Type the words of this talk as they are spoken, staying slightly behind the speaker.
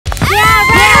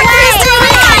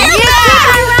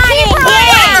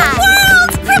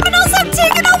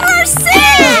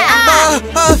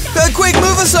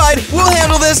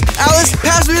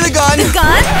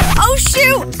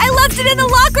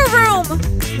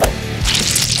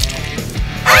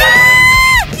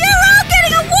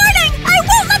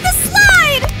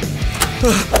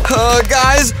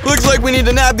we need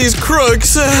to nab these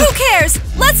crooks. Who cares?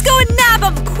 Let's go and nab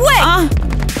them, quick!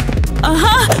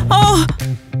 Oh.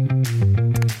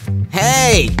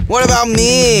 Hey, what about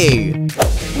me?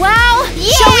 Well,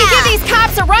 shall we give these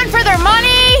cops a run for their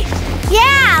money?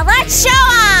 Yeah, let's show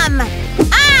them!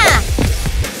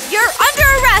 You're under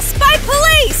arrest by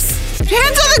police!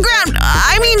 Hands on the ground!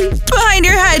 I mean, behind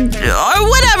your head, or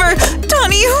whatever!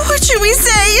 Donnie, what should we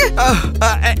say?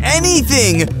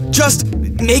 Anything! Just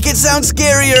make it sound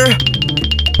scarier!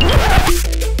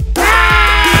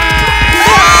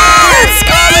 Let's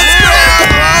go!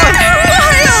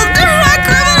 Wild! They're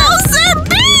criminals! They're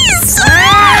beasts!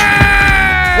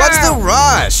 What's the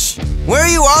rush? Where are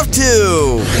you off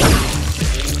to?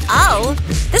 Oh,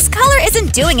 this color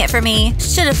isn't doing it for me.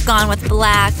 Should have gone with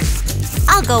black.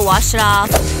 I'll go wash it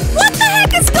off. What the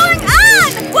heck is going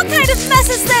on? What kind of mess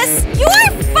is this? You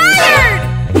are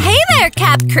fired! Hey there,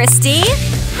 Cap Christie.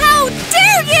 How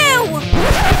dare you!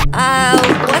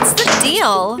 What's the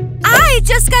deal? I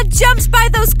just got jumped by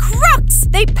those crooks!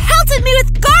 They pelted me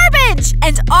with garbage!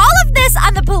 And all of this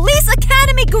on the police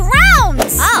academy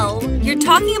grounds! Oh, you're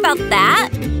talking about that?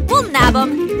 We'll nab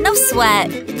them, no sweat.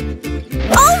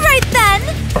 Alright then!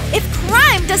 If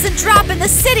crime doesn't drop in the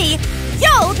city,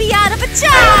 you'll be out of a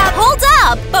job! Hold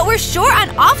up, but we're short on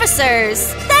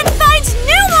officers. Then find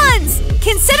new ones!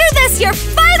 Consider this your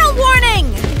final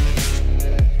warning!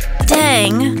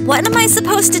 Dang, what am I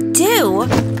supposed to do?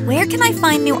 Where can I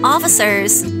find new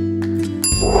officers?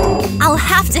 I'll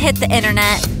have to hit the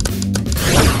internet.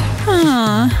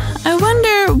 I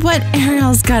wonder what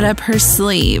Ariel's got up her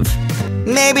sleeve.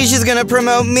 Maybe she's gonna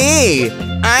promote me.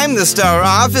 I'm the star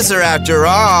officer after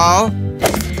all.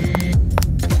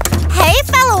 Hey,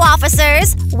 fellow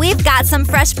officers! We've got some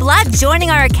fresh blood joining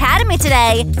our academy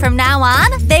today. From now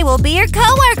on, they will be your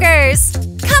co-workers.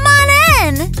 Come on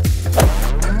in!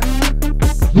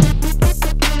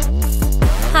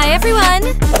 Hi,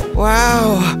 everyone!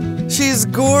 Wow, she's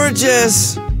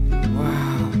gorgeous.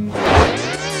 Wow.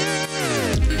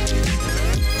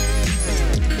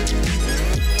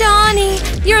 Donnie,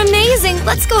 you're amazing.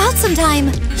 Let's go out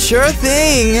sometime. Sure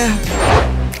thing.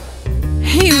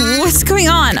 Hey, what's going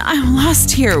on? I'm lost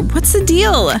here. What's the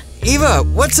deal? Eva,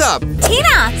 what's up?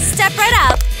 Tina, step right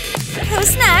up.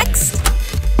 Who's next?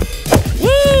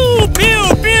 Woo!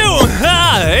 Pew, pew!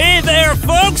 Ha! Hey there,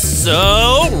 folks!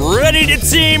 So, ready to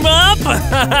team up?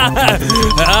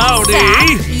 Howdy!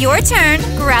 Zach, your turn.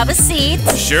 Grab a seat.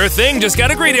 Sure thing, just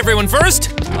gotta greet everyone first.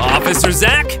 Officer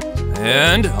Zach,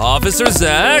 and Officer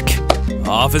Zach,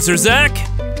 Officer Zach.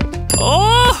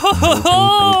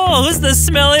 Oh, who's the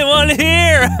smelly one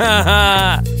here?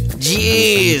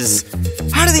 Jeez,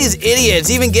 how do these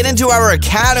idiots even get into our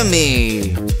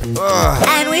academy? Ugh.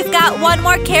 And we've got one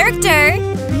more character.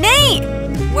 Nate,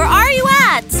 where are you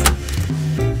at?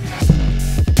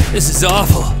 This is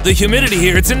awful. The humidity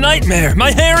here, it's a nightmare.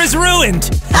 My hair is ruined.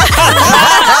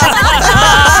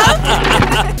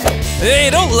 Hey,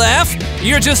 don't laugh.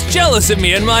 You're just jealous of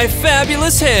me and my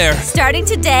fabulous hair. Starting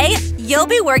today, you'll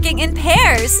be working in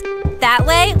pairs. That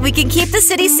way, we can keep the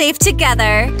city safe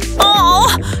together.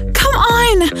 Oh, come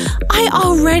on! I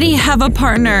already have a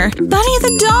partner. Bunny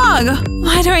the dog.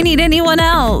 Why do I need anyone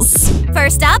else?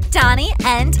 First up, Donnie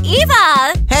and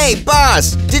Eva. Hey,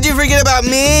 boss, did you forget about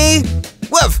me?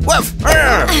 Woof, woof.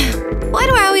 Arr. Why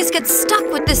do I always get stuck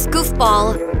with this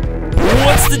goofball?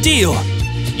 What's the deal?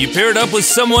 You paired up with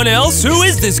someone else? Who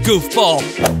is this goofball?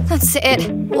 That's it.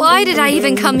 Why did I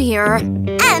even come here?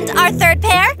 And our third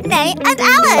pair, Nate and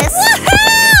Alice.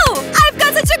 Woohoo! I've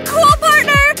got such a cool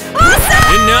partner!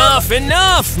 Awesome! Enough,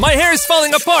 enough! My hair is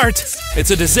falling apart.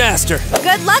 It's a disaster.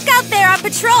 Good luck out there on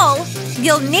patrol.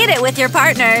 You'll need it with your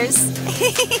partners.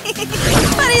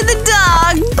 Bunny the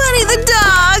dog! Bunny the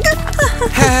dog!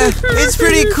 It's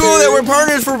pretty cool that we're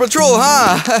partners for patrol,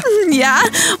 huh? Yeah,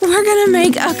 we're gonna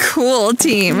make a cool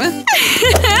team.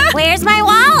 Where's my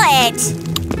wallet?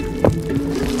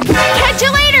 Catch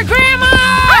you later, Grandma!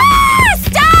 Ah!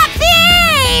 Stop,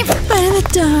 thief! Bunny the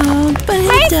dog, Bunny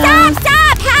Hey, the dog.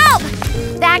 stop! Help!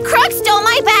 That crook stole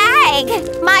my bag!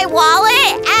 My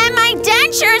wallet and my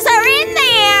dentures are in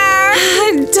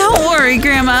there! Don't worry,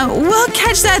 Grandma. We'll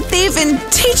catch that thief and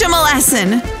teach him a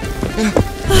lesson.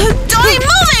 Donnie,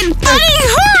 move it! Donnie,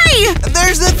 hurry!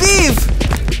 There's the thief!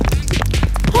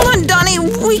 Hold on, Donnie.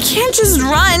 We can't just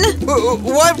run.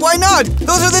 What? Why not?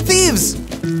 Those are the thieves!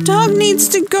 Dog needs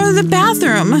to go to the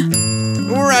bathroom.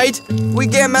 Right, we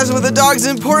can't mess with the dog's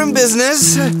important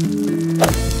business.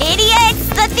 Idiots!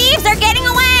 The thieves are getting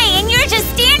away and you're just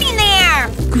standing there!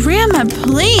 Grandma,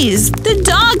 please. The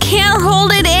dog can't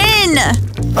hold it in.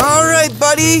 All right,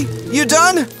 buddy. You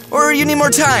done? Or you need more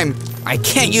time? I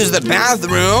can't use the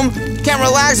bathroom. Can't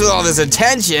relax with all this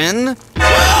attention.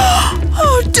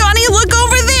 Oh, Donnie, look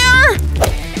over there!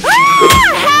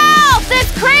 Help! This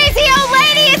crazy old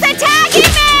lady is attacking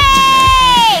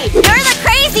me! You're the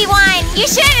crazy one! You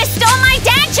shouldn't have stole my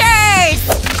dentures!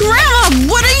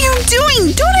 Grandma, what are you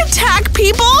doing? Don't attack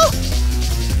people!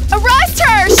 Arrest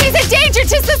her! She's a danger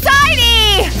to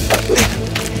society!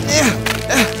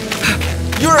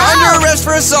 You're under arrest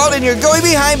for assault and you're going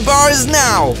behind bars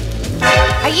now.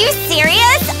 Are you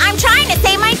serious? I'm trying to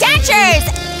save my dentures!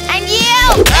 And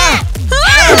you!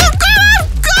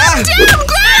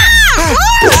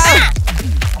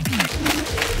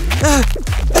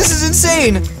 This is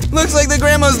insane. Looks like the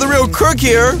grandma's the real crook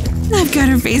here. I've got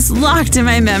her face locked in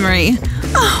my memory.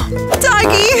 Oh,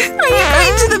 Doggy, are you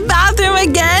going to the bathroom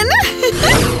again?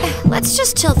 Let's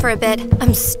just chill for a bit.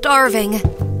 I'm starving.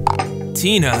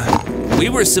 Tina, we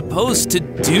wwere supposed to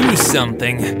do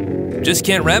something. Just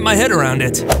can't wrap my head around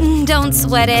it. Don't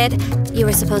sweat it. You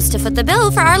were supposed to foot the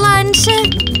bill for our lunch.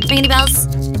 Ring any bells?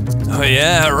 Oh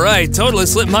yeah, right. Totally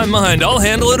slipped my mind. I'll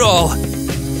handle it all.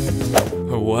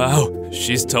 Oh, wow,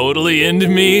 she's totally into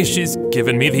me. She's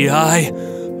giving me the eye.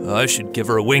 I should give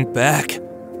her a wink back.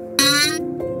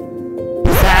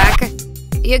 Zach,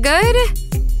 you good?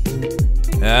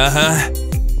 Uh-huh.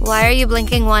 Why are you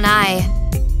blinking one eye?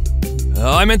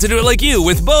 Oh, I meant to do it like you,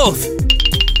 with both.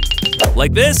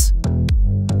 Like this?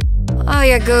 Oh,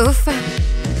 you goof.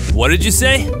 What did you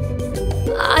say?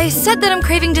 I said that I'm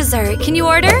craving dessert. Can you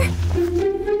order?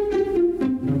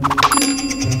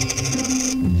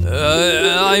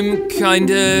 I'm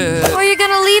kinda… Or you're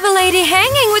gonna leave a lady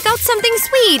hanging without something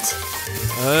sweet.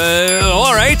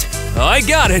 All right. I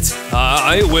got it.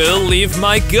 I will leave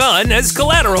my gun as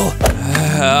collateral.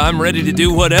 I'm ready to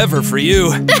do whatever for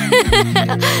you.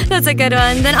 That's a good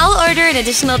one. Then I'll order an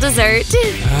additional dessert.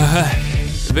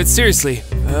 But seriously,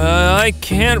 I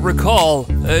can't recall.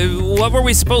 What were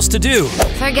we supposed to do?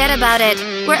 Forget about it.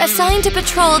 We're assigned to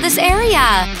patrol this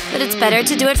area. But it's better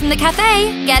to do it from the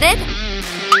cafe. Get it?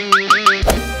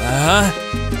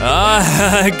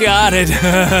 Got it.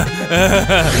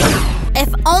 If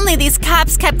only these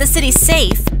cops kept the city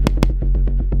safe.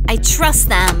 I trust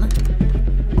them.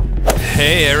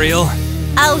 Hey, Ariel.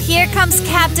 Oh, here comes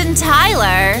Captain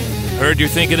Tyler. Heard you're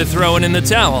thinking of throwing in the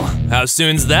towel. How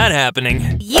soon's that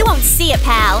happening? You won't see it,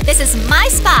 pal. This is my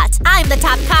spot. I'm the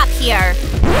top cop here.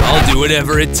 I'll do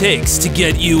whatever it takes to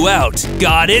get you out.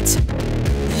 Got it?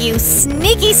 You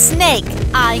sneaky snake.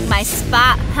 Eyeing my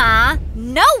spot, huh?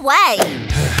 No way.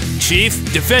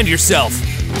 Chief, defend yourself.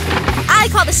 I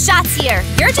call the shots here.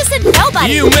 You're just a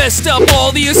nobody. You messed up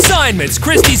all the assignments.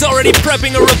 Christy's already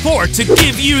prepping a report to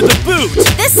give you the boot.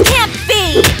 This can't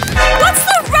be. What's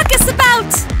the ruckus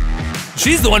about?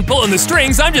 She's the one pulling the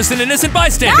strings. I'm just an innocent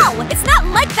bystander. No, it's not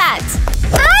like that.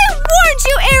 I warned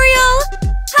you, Ariel.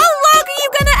 How long are you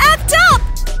gonna act up?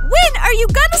 When are you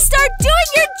gonna start doing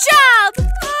your job?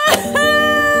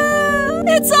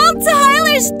 It's all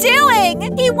Tyler's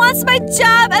doing. He wants my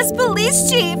job as police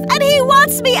chief, and he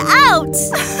wants me out.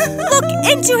 Look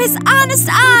into his honest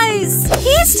eyes.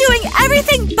 He's doing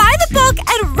everything by the book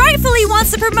and rightfully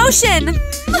wants a promotion.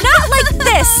 Not like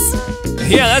this.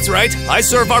 Yeah, that's right. I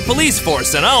serve our police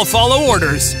force, and I'll follow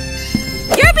orders.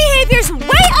 Your behavior's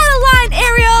way out of line,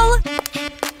 Ariel.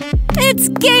 It's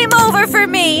game over for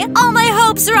me. All my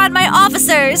hopes are on my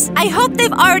officers. I hope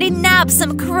they've already nabbed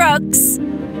some crooks.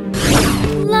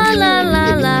 La la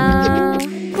la la.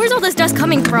 Where's all this dust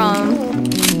coming from?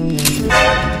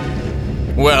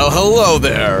 Well, hello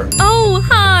there. Oh,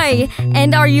 hi.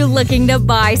 And are you looking to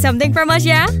buy something from us,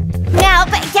 yeah? No,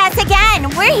 but guess again.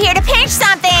 We're here to pinch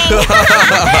something.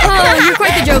 Oh, you're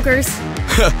quite the jokers.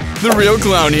 The real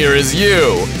clown here is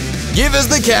you. Give us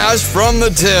the cash from the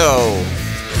till.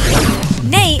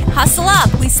 Nate, hustle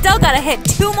up. We still gotta hit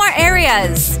 2 more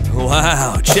areas.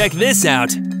 Wow, check this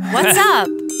out. What's up?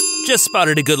 Just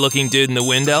spotted a good-looking dude in the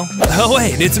window. Oh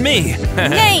wait, it's me.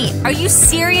 Nate, are you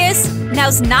serious?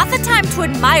 Now's not the time to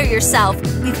admire yourself.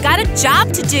 We've got a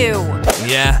job to do.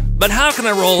 Yeah, but how can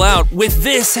I roll out with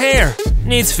this hair?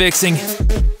 Needs fixing.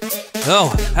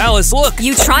 Oh, Alice, look.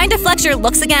 You trying to flex your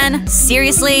looks again?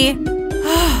 Seriously?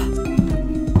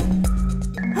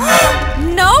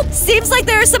 Nope, seems like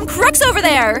there are some crooks over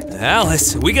there.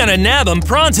 Alice, we gotta nab him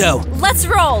pronto. Let's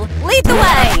roll. Lead the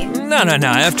way. No,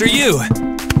 after you.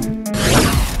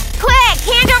 Quick,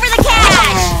 hand over the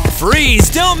cash. Freeze,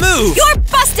 don't move. You're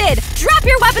busted. Drop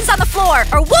your weapons on the floor,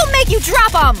 or we'll make you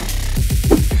drop them.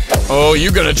 Oh,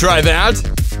 you gonna try that?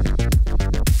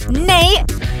 Nate,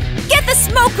 get the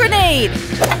smoke grenade.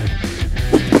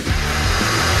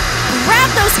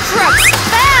 Grab those crooks,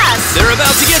 fast. They're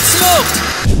about to get smoked.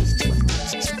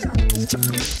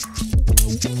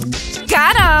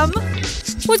 Got him!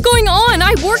 What's going on?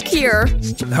 I work here.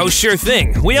 Oh, sure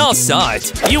thing. We all saw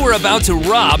it. You were about to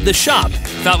rob the shop.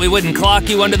 Thought we wouldn't clock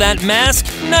you under that mask?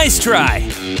 Nice try.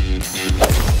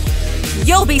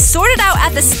 You'll be sorted out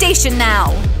at the station now.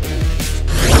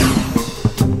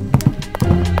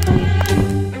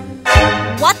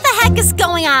 What the heck is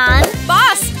going on?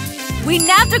 Boss, we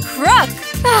nabbed a crook.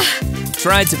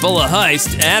 Tried to pull a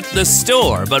heist at the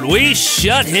store, but we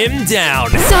shut him down.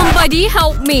 Somebody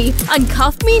help me.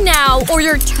 Uncuff me now or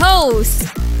you're toast.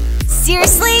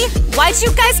 Seriously? Why'd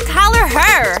you guys collar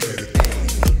her?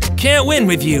 Can't win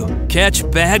with you. Catch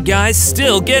bad guys,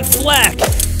 still get flack.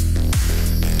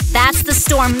 That's the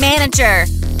store manager.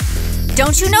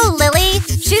 Don't you know Lily?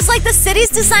 She's like the city's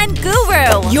design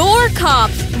guru. Your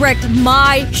cops wrecked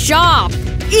my shop.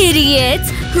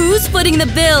 Idiots! Who's footing the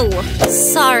bill?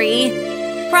 Sorry.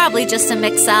 Probably just a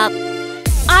mix-up.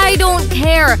 I don't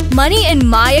care. Money in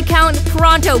my account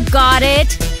pronto, got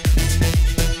it?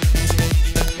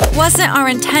 Wasn't our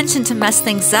intention to mess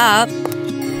things up.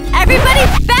 Everybody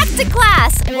back to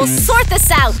class! We'll sort this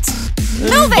out!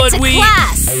 Move it to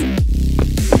class!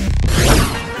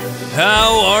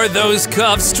 How are those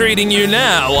cops treating you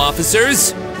now,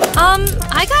 officers?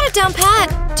 I got it down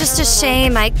pat. Just a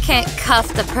shame I can't cuff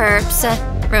the perps.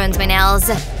 Ruins my nails.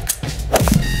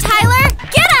 Tyler,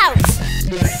 get out!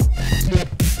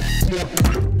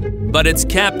 But it's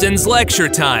Captain's lecture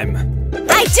time.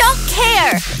 I don't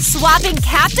care! Swapping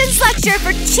Captain's lecture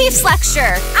for Chief's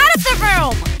lecture! Out of the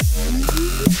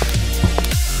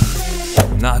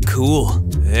room! Not cool.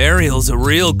 Ariel's a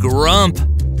real grump.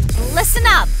 Listen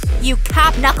up, you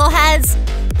cop knuckleheads!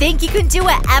 Think you can do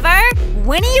whatever?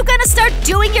 When are you gonna start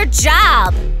doing your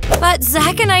job? But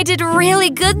Zach and I did really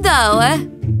good, though.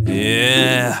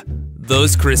 Yeah,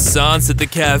 those croissants at the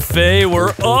cafe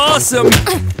were awesome!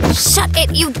 Shut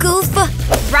it, you goof!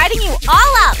 Writing you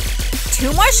all up!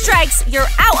 2 more strikes, you're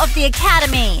out of the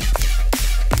academy!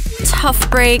 Tough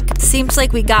break. Seems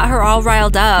like we got her all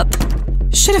riled up.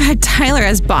 Should have had Tyler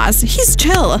as boss. He's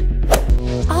chill.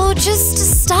 Oh, just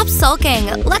stop sulking.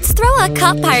 Let's throw a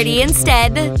cup party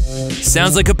instead.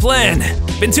 Sounds like a plan.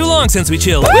 Been too long since we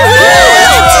chilled.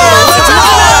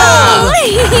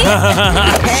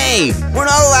 Hey, we're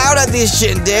not allowed at these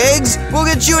shindigs. We'll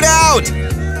get chewed out.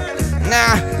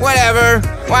 Nah, whatever.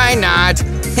 Why not?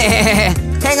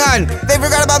 Hang on, they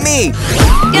forgot about me.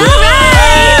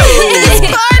 This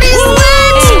party's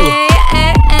lit!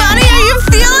 Buddy, are you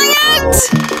feeling it?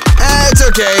 It's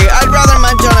okay. I'd rather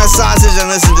munch on a sausage than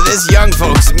listen to this young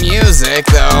folks' music,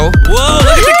 though. Whoa,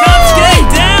 look at the cops getting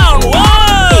down!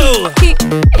 Whoa!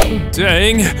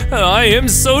 Dang, I am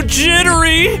so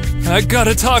jittery. I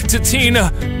gotta talk to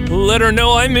Tina. Let her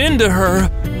know I'm into her.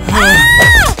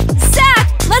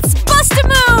 Zach, let's bust a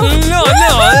move! No,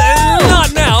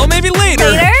 not now. Maybe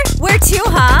later. Later? Where to,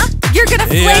 huh? You're gonna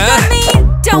flake Yeah? on me?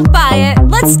 Don't buy it.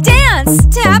 Let's dance.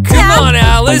 Tap, tap. Come on,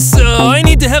 Alice. I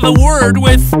need to have a word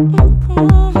with...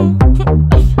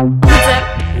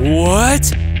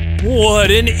 What?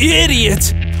 What an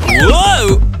idiot!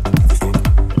 Whoa!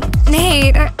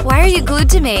 Nate, why are you glued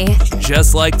to me?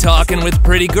 Just like talking with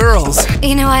pretty girls.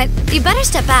 You know what? You better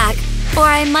step back, or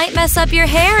I might mess up your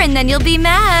hair and then you'll be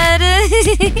mad.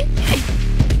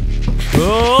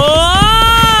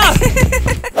 Ah!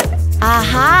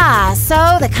 Aha,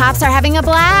 so the cops are having a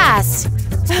blast.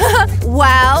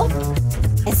 Well,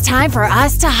 it's time for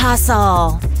us to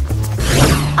hustle.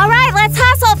 All right, let's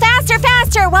hustle faster,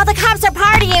 faster. While the cops are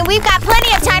partying, we've got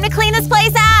plenty of time to clean this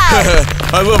place up.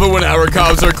 I love it when our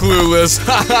cops are clueless.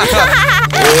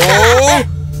 Oh,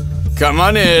 come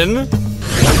on in.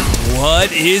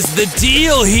 What is the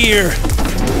deal here?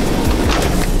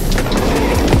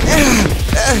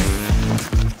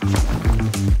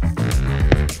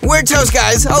 We're toast,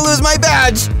 guys. I'll lose my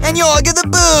badge, and you'll all get the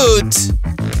boot.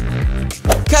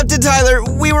 Captain Tyler,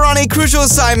 we were on a crucial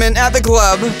assignment at the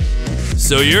club.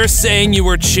 So you're saying you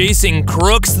were chasing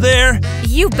crooks there?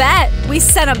 You bet. We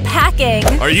sent them packing.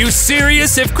 Are you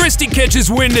serious? If Christy catches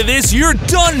wind of this, you're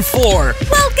done for!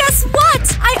 Well, guess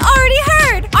what? I already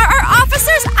heard. Are our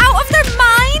officers out of their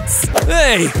minds?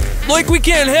 Hey, like we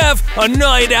can't have a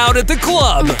night out at the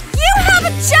club! You have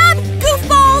a job,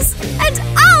 goofballs! And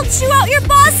I'll chew out your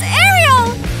boss,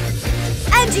 Ariel!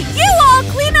 And you all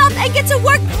clean up and get to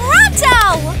work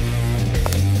pronto!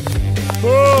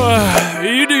 Oh,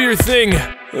 you do your thing.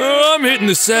 I'm hitting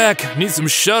the sack. Need some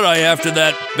shut-eye after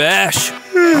that bash.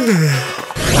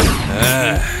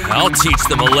 I'll teach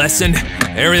them a lesson.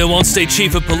 Ariel won't stay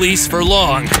chief of police for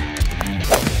long.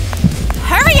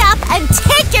 Hurry up and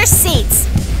take your seats!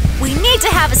 We need to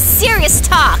have a serious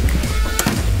talk.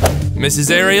 Mrs.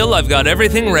 Ariel, I've got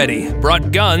everything ready.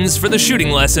 Brought guns for the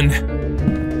shooting lesson.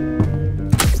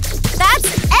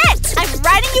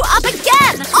 lining you up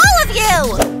again! All of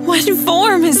you! What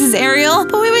for, Mrs. Ariel?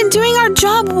 But we've been doing our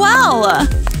job well.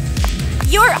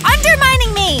 You're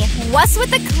undermining me! What's with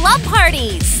the club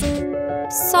parties?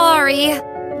 Sorry.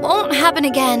 Won't happen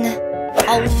again.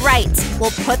 All right,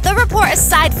 we'll put the report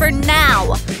aside for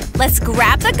now. Let's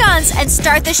grab the guns and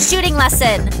start the shooting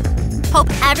lesson. Hope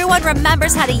everyone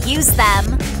remembers how to use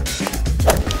them.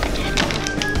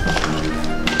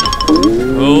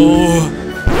 Oh,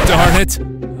 darn it.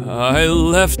 I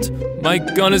left my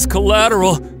gun as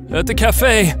collateral at the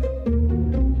cafe.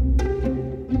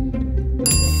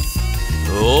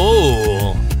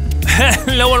 Oh.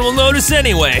 No one will notice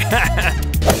anyway.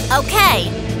 Okay.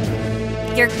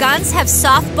 Your guns have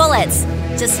soft bullets.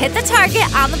 Just hit the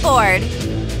target on the board.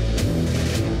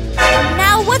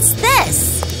 Now what's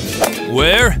this?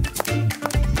 Where?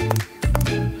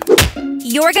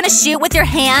 You're gonna shoot with your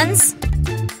hands?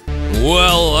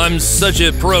 Well, I'm such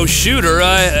a pro shooter,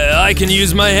 I can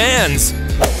use my hands.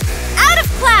 Out of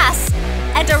class!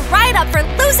 And a write-up for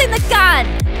losing the gun!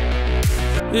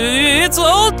 It's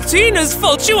all Tina's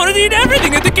fault. She wanted to eat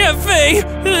everything at the cafe.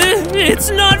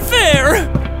 It's not fair.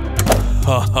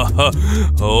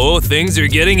 Oh, things are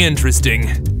getting interesting.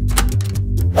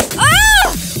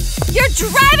 Ah! You're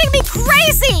driving me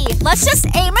crazy! Let's just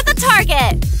aim at the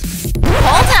target.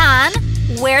 Hold on.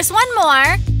 Where's one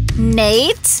more?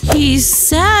 Nate? He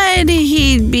said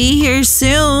he'd be here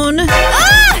soon.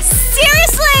 Ah!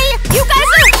 Seriously? You guys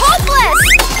are hopeless!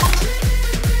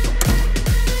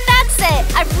 That's it.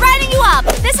 I'm writing you up.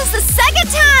 This is the second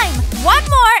time. One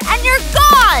more and you're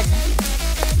gone.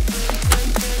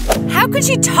 How could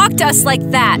you talk to us like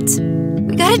that?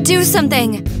 We gotta do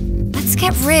something. Let's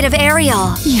get rid of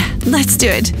Ariel. Yeah, let's do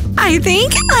it. I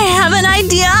think I have an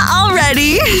idea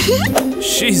already.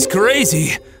 She's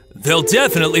crazy. They'll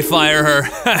definitely fire her.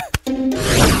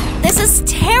 This is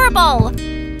terrible.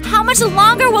 How much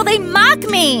longer will they mock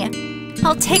me?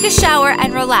 I'll take a shower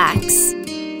and relax.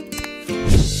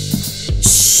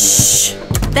 Shh.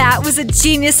 That was a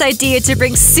genius idea to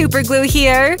bring super glue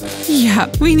here. Yeah,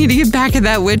 we need to get back at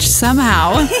that witch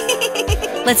somehow.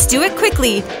 Let's do it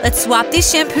quickly. Let's swap these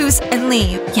shampoos and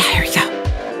leave. Yeah, here we go.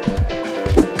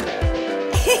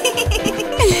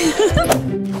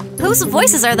 Whose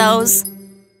voices are those?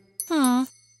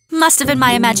 Must have been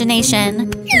my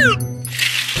imagination.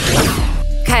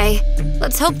 Okay,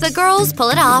 let's hope the girls pull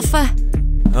it off.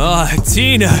 Ah,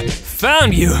 Tina,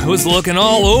 found you. Was looking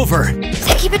all over.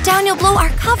 So keep it down, you'll blow our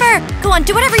cover. Go on,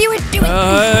 do whatever you were doing.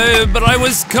 But I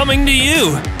was coming to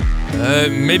you.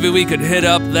 Maybe we could hit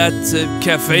up that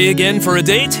cafe again for a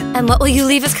date? And what will you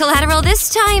leave as collateral this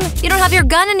time? You don't have your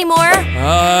gun anymore.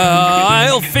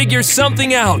 I'll figure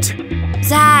something out.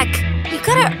 Zach, you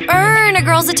gotta earn a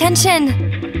girl's attention.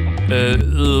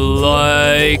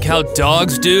 Like how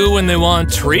dogs do when they want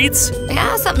treats?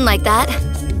 Yeah, something like that.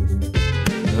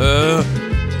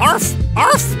 Arf!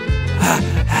 Arf!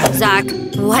 Zach,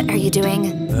 what are you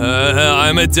doing?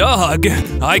 I'm a dog.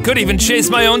 I could even chase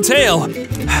my own tail.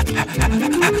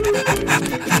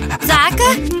 Zach,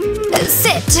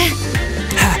 sit.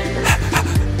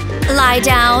 Lie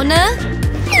down.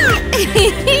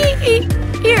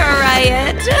 You're a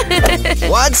riot.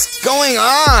 What's going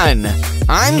on?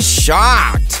 I'm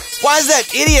shocked. Why is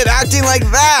that idiot acting like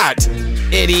that?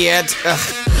 Idiot. Ugh.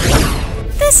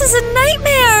 This is a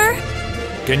nightmare.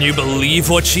 Can you believe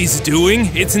what she's doing?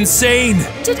 It's insane.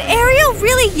 Did Ariel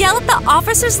really yell at the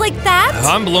officers like that?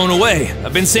 I'm blown away.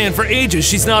 I've been saying for ages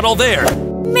she's not all there.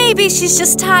 Maybe she's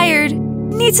just tired.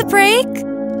 Needs a break?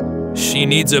 She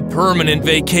needs a permanent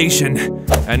vacation.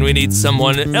 And we need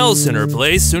someone else in her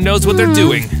place who knows what they're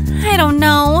doing. I don't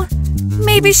know.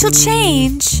 Maybe she'll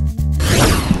change.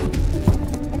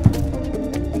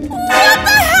 What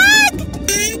the heck?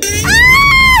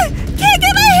 Ah! Can't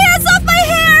get my hands off my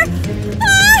hair!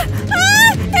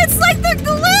 It's like they're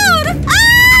glued!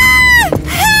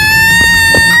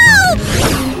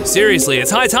 Help! Seriously,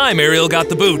 it's high time Ariel got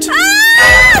the boot.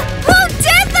 Who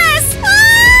did this?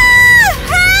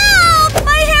 Help!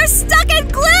 My hair's stuck in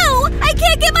glue! I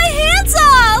can't get my hands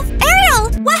off!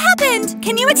 Ariel, what happened?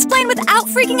 Can you explain without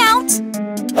freaking out?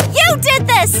 You did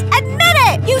this! Admit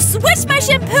it! You switched my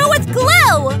shampoo with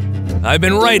glue! I've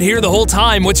been right here the whole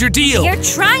time. What's your deal? You're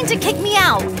trying to kick me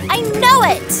out. I know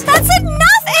it. That's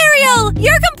enough, Ariel!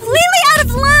 You're completely out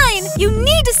of line! You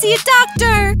need to see a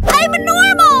doctor! I'm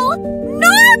normal!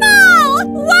 Normal!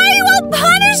 Why are you all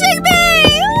punishing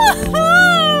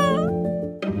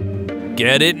me?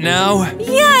 Get it now?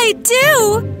 Yeah, I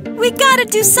do. We gotta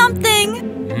do something.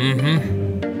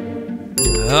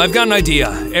 I've got an idea.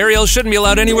 Ariel shouldn't be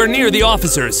allowed anywhere near the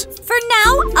officers. For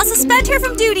now, I'll suspend her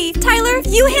from duty. Tyler,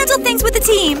 you handle things with the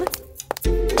team.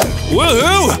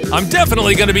 Woohoo! I'm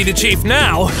definitely gonna be the chief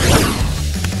now.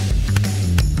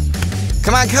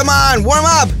 Come on, warm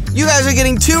up! You guys are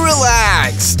getting too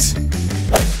relaxed.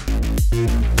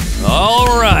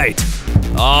 All right,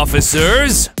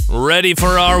 officers, ready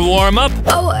for our warm-up?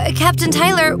 Oh, Captain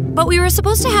Tyler, but we were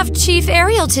supposed to have Chief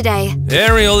Ariel today.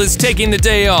 Ariel is taking the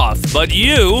day off, but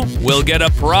you will get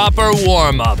a proper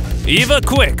warm-up. Eva,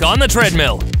 quick, on the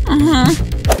treadmill.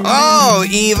 Oh,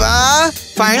 Eva!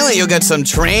 Finally, you'll get some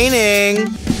training.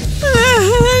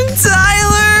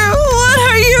 Tyler, what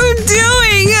are you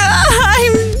doing?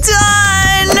 I'm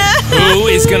done. Who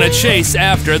is gonna chase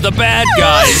after the bad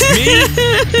guys? Me?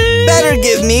 Better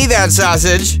give me that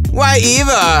sausage. Why,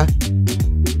 Eva?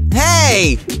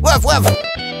 Hey! Woof, woof!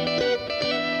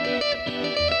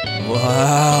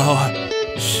 Wow,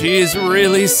 she's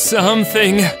really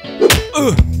something.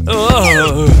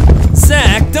 Oh.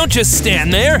 Zach, don't just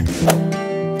stand there.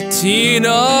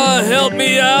 Tina, help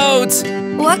me out.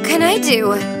 What can I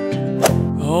do?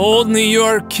 Only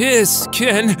your kiss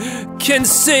can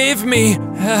save me.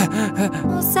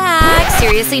 Well, Zach,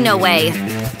 seriously, no way.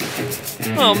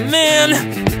 Oh man,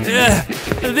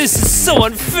 this is so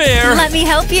unfair. Let me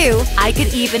help you. I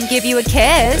could even give you a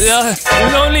kiss.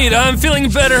 No need, I'm feeling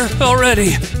better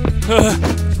already.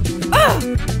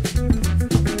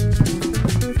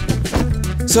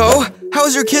 So, how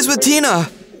was your kiss with Tina?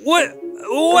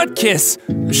 What kiss?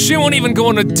 She won't even go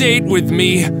on a date with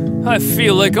me. I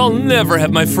feel like I'll never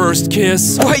have my first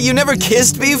kiss. What, you never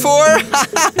kissed before?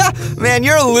 Man,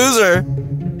 you're a loser.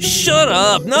 Shut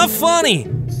up, not funny.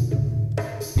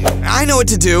 I know what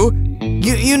to do.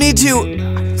 You need to...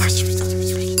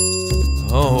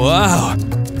 Oh, wow.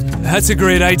 That's a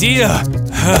great idea.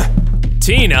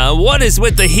 Tina, what is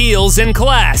with the heels in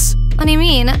class? What do you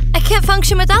mean? I can't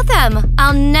function without them.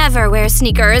 I'll never wear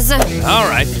sneakers. All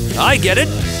right, I get it.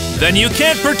 Then you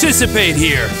can't participate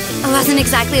here. I wasn't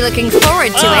exactly looking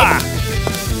forward to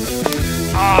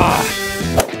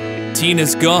it.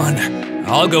 Tina's gone.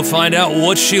 I'll go find out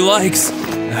what she likes.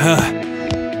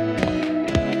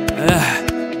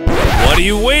 What are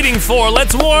you waiting for?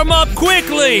 Let's warm up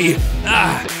quickly!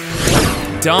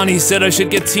 Donnie said I should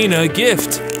get Tina a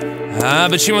gift.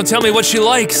 But she won't tell me what she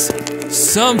likes.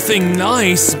 Something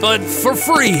nice, but for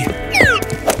free.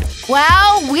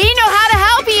 Well, we know how to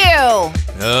help you.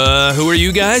 Who are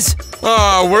you guys?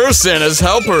 Oh, we're Santa's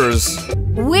helpers.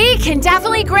 We can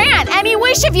definitely grant any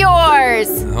wish of yours.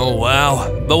 Oh,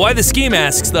 wow. But why the ski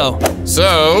masks, though?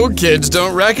 So, kids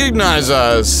don't recognize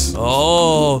us.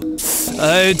 Oh.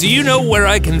 Do you know where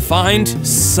I can find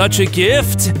such a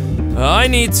gift? I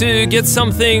need to get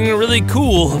something really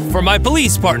cool for my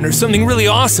police partner, something really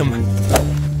awesome.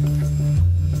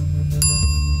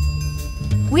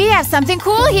 We have something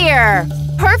cool here.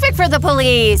 Perfect for the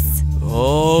police.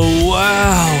 Oh,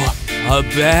 wow. A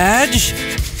badge?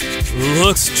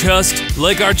 Looks just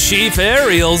like our Chief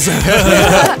Ariel's.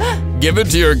 Give it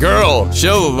to your girl.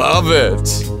 She'll love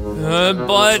it.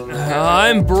 But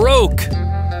I'm broke.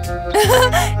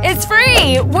 It's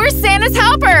free. We're Santa's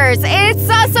helpers. It's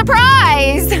a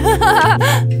surprise.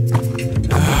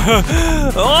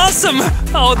 Awesome!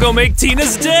 I'll go make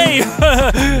Tina's day.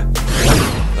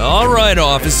 All right,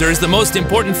 officers, the most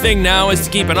important thing now is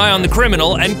to keep an eye on the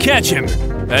criminal and catch him.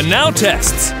 And now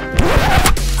tests.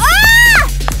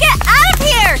 Get out of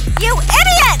here, you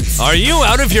idiot! Are you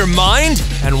out of your mind?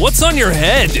 And what's on your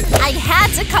head? I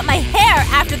had to cut my hair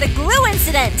after the glue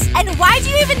incident. And why do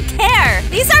you even care?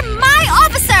 These are my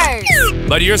officers!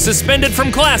 But you're suspended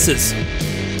from classes.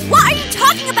 What are you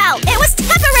talking about? It was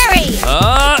temporary!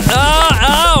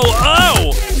 Ow!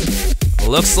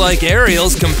 Looks like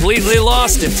Ariel's completely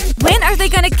lost it. When are they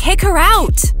gonna kick her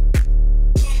out?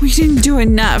 We didn't do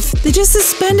enough. They just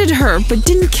suspended her, but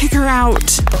didn't kick her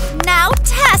out. Now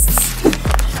tests!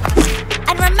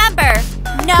 And remember,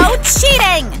 no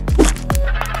cheating!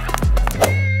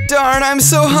 Darn, I'm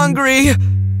so hungry.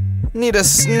 Need a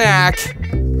snack.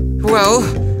 Well...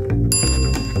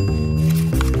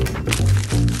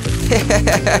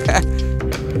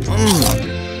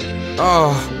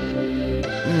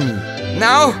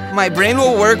 Now, my brain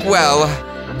will work well.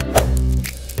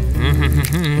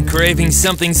 Craving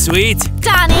something sweet?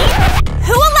 Donnie,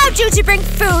 who allowed you to bring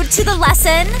food to the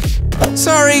lesson?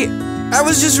 Sorry, I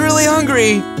was just really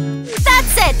hungry.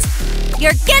 That's it!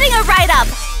 You're getting a write-up,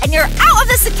 and you're out of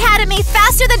this academy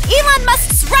faster than Elon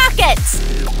Musk's rocket!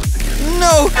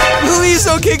 No, please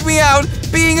don't kick me out.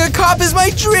 Being a cop is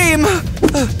my dream.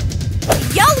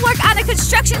 Y'all work on a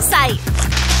construction site.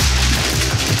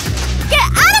 Get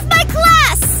out of my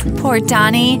class! Poor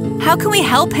Donnie. How can we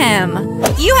help him?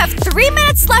 You have 3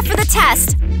 minutes left for the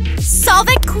test. Solve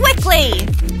it quickly.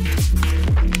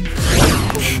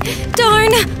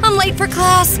 Darn, I'm late for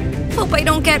class. Hope I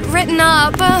don't get written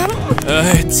up.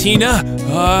 Tina,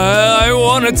 I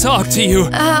want to talk to you.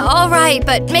 All right,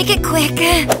 but make it quick.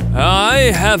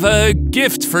 I have a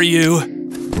gift for you.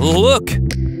 Look.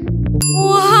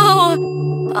 Wow.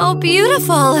 Oh,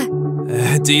 beautiful.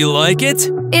 Do you like it?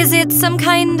 Is it some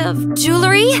kind of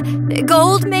jewelry?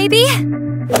 Gold, maybe?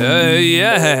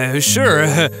 Yeah, sure.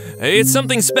 It's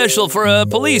something special for a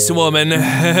policewoman.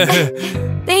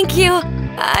 Thank you.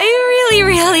 I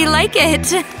really like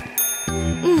it.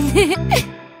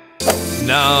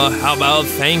 Now, how about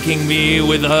thanking me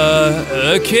with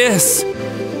a kiss?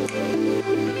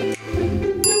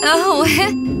 Oh,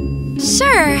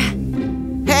 sure.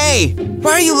 Hey,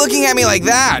 why are you looking at me like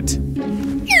that?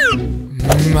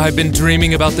 I've been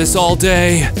dreaming about this all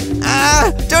day.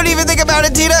 Don't even think about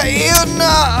it, Tina. Ew,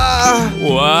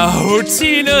 no. Wow,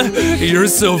 Tina, you're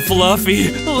so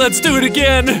fluffy. Let's do it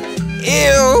again.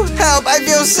 Ew, help, I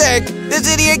feel sick. This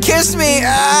idiot kissed me.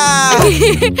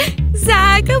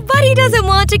 Zach, Buddy doesn't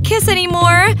want to kiss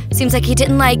anymore. Seems like he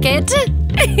didn't like it.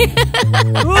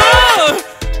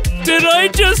 Did I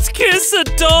just kiss a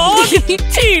dog?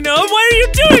 Tina, why are you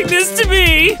doing this to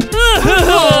me?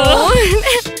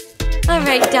 All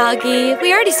right, doggy.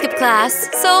 We already skipped class,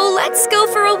 so let's go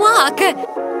for a walk.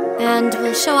 And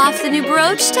we'll show off the new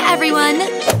brooch to everyone.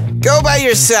 Go by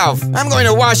yourself. I'm going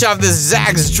to wash off this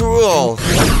Zach's drool.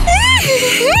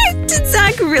 Did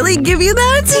Zach really give you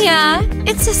that? Yeah,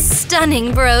 it's a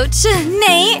stunning brooch.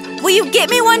 Nate, will you get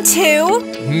me one too?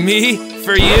 Me?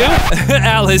 For you?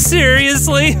 Alice,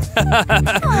 seriously?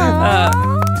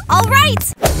 All right,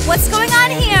 what's going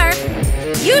on here?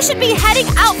 You should be heading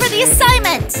out for the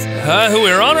assignment.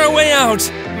 We're on our way out.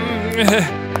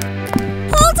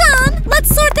 Hold on, let's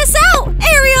sort this out,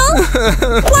 Ariel.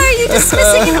 Why are you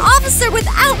dismissing an officer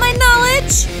without my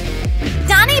knowledge?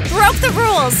 Donnie broke the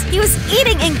rules. He was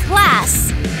eating in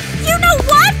class. You know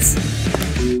what?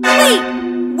 Wait,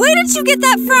 where did you get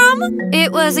that from?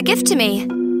 It was a gift to me.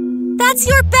 That's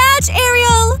your badge,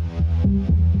 Ariel.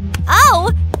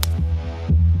 Oh,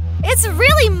 it's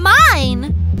really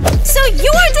mine. So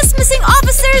you are dismissing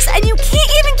officers and you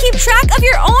can't even keep track of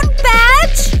your own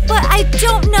badge? But I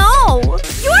don't know.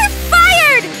 You're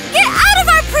fired! Get out of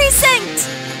our precinct!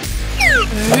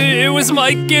 It was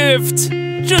my gift.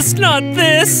 Just not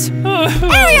this.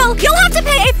 Ariel, you'll have to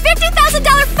pay a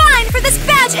 $50,000 fine for this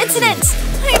badge incident.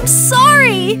 I'm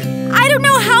sorry. I don't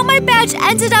know how my badge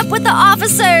ended up with the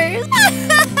officers.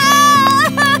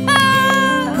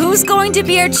 Who's going to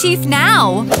be our chief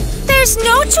now? There's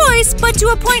no choice but to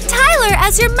appoint Tyler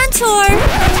as your mentor.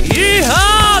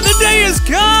 Yeehaw! The day has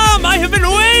come! I have been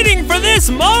waiting for this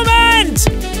moment!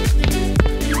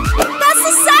 That's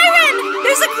the siren!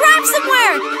 There's a crime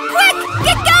somewhere! Quick,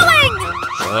 get going!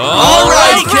 All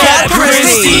right, Cat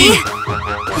Christie!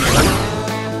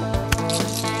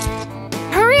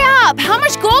 Hurry up! How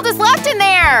much gold is left in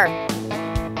there?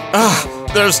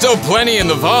 There's still plenty in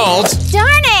the vault.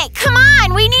 Darn it! Come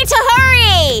on! We need to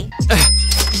hurry!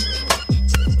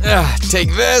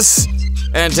 Take this,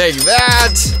 and take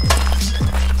that.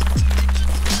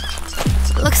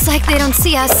 Looks like they don't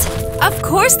see us. Of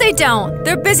course they don't.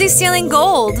 They're busy stealing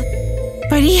gold.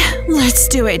 Buddy, let's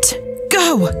do it.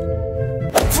 Go!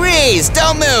 Freeze!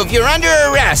 Don't move! You're under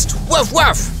arrest! Woof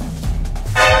woof!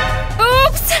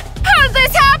 Oops! How'd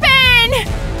this happen?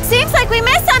 Seems like we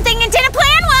missed something and didn't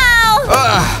plan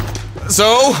well!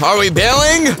 So, are we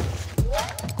bailing?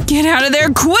 Get out of there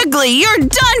quickly! You're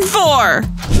done for!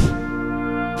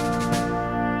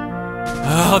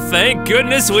 Oh, thank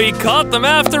goodness we caught them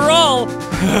after all!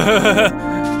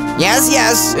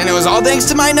 Yes, and it was all thanks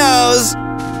to my nose.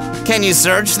 Can you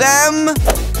search them?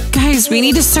 Guys, we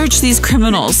need to search these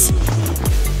criminals.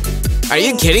 Are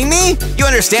you kidding me? You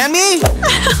understand me?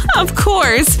 Of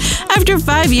course. After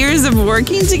 5 years of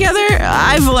working together,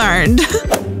 I've learned.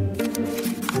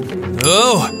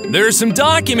 Oh, there's some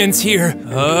documents here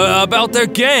about their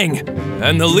gang.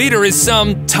 And the leader is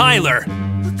some Tyler.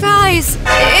 Guys,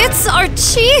 it's our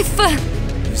chief.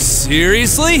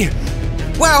 Seriously?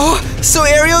 Wow, so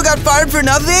Ariel got fired for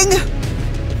nothing?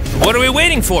 What are we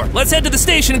waiting for? Let's head to the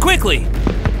station quickly.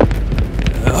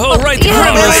 Oh, right, the Yeah,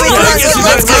 criminals.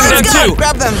 Let's Grab them go! too.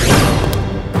 Grab them!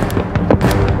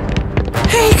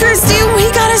 Hey, Christy,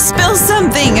 we gotta spill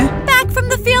something. Back from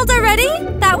the field already?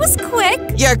 That was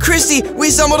quick. Yeah, Christy, we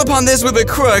stumbled upon this with the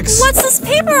crooks. What's this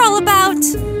paper all about?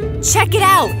 Check it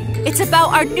out. It's about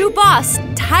our new boss,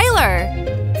 Tyler.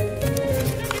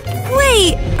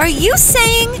 Wait, are you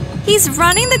saying he's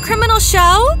running the criminal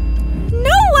show?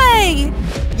 No way!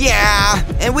 Yeah,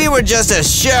 and we were just a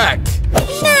shook.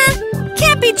 Nah,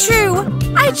 can't be true.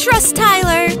 I trust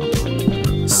Tyler.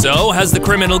 So, how's the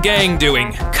criminal gang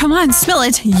doing? Come on, spill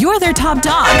it. You're their top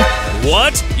dog.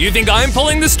 What? You think I'm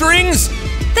pulling the strings?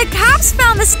 The cops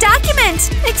found this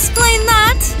document. Explain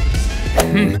that.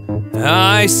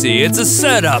 I see, it's a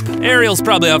setup. Ariel's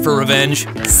probably out for revenge.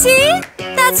 See?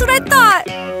 That's what I thought.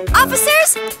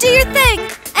 Officers, do your thing.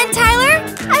 And Tyler,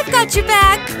 I've got your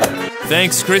back.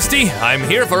 Thanks, Christy. I'm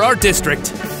here for our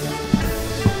district.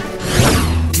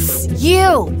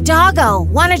 You, doggo,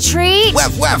 want a treat?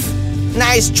 Woof, woof.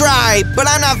 Nice try, but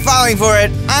I'm not falling for it.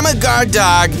 I'm a guard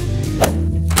dog.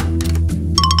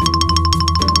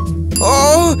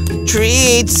 Oh,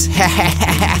 treats.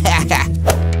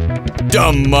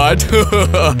 Dumb mutt.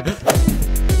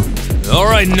 All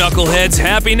right, knuckleheads,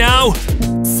 happy now?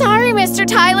 Sorry, Mr.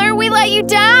 Tyler, we let you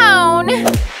down.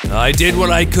 I did what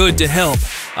I could to help.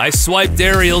 I swiped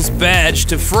Ariel's badge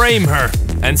to frame her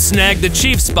and snagged the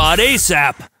chief spot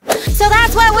ASAP. So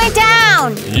that's what went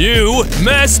down. You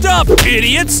messed up,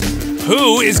 idiots!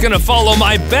 Who is gonna follow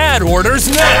my bad orders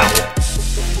now?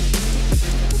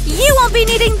 You won't be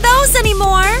needing those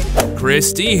anymore.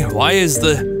 Christy, why is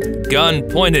the gun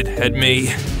pointed at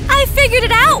me? I figured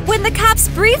it out when the cops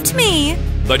briefed me.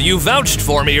 But you vouched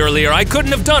for me earlier. I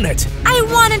couldn't have done it. I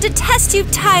wanted to test you,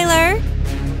 Tyler.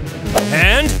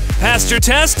 And? Passed your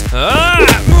test?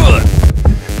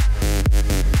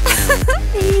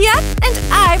 Yep, and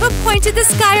I've appointed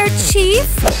this guy our chief.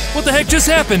 What the heck just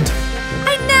happened?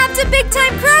 I nabbed a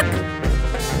big-time crook.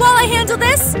 While I handle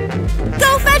this,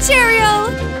 go fetch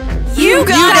Ariel. You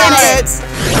got it.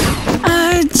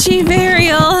 Chief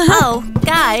Ariel. Oh,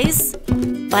 guys.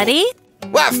 Buddy?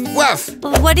 Woof, woof.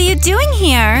 What are you doing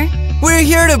here? We're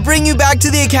here to bring you back to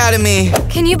the academy.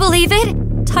 Can you believe it?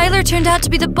 Tyler turned out to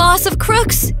be the boss of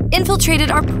crooks.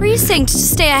 Infiltrated our precinct to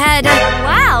stay ahead.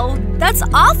 Wow, that's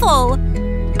awful.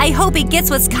 I hope he gets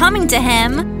what's coming to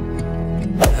him.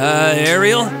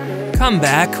 Ariel? Come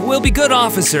back. We'll be good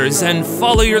officers and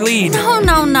follow your lead.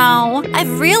 No.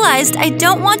 I've realized I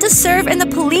don't want to serve in the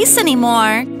police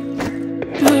anymore.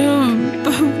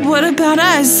 What about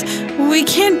us? We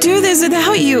can't do this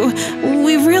without you.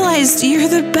 We realized you're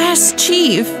the best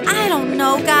chief. I don't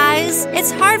know, guys. It's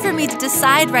hard for me to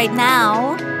decide right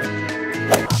now.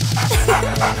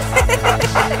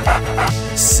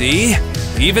 See?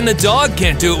 Even the dog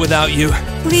can't do it without you.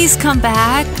 Please come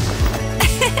back.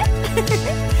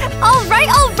 All right,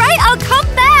 I'll come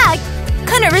back.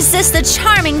 Couldn't resist the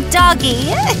charming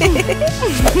doggy.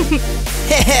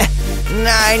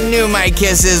 I knew my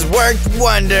kisses worked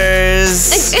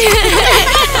wonders.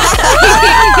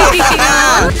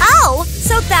 Oh,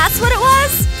 so that's what it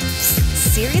was?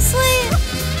 Seriously?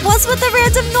 What's with the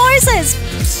random noises?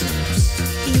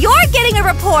 You're getting a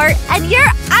report, and you're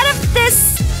out of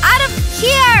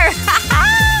here.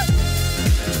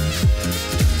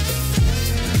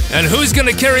 And who's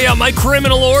gonna carry out my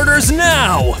criminal orders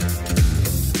now?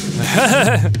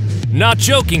 Not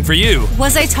joking for you.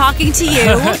 Was I talking to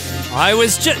you? I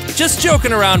was just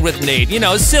joking around with Nate, you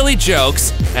know, silly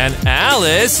jokes. And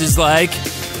Alice is like,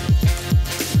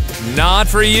 not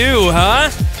for you,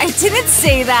 huh? I didn't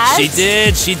say that. She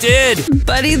did.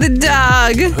 Buddy the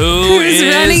dog. Who's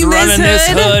running this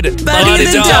hood? Buddy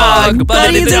the dog.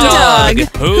 Buddy the dog.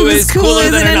 Who is cooler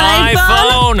than an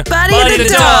iPhone? Buddy the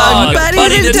dog.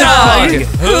 Buddy the dog.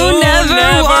 Who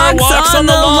never walks on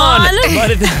the lawn?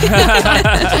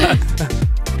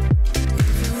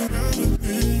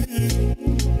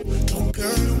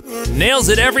 Nails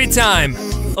it every time.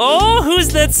 Oh, who's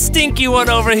that stinky one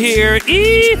over here?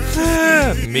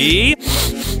 Me?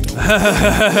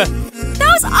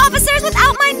 Those officers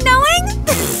without my knowing?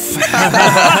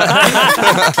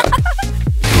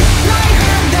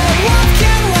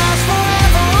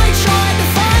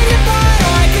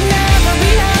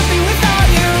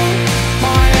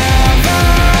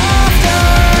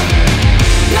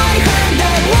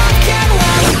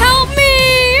 Help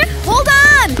me! Hold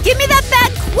on! Give me that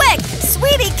bat quick!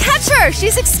 Sweetie, catch her!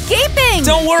 She's escaping!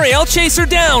 Don't worry, I'll chase her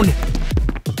down.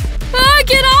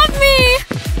 Get off me!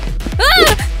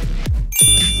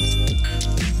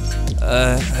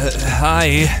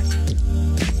 Hi.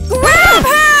 Grab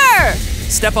her!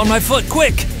 Step on my foot,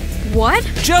 quick. What?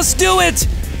 Just do it.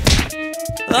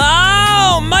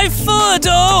 Ow, my foot,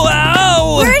 oh,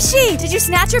 ow. Where is she? Did you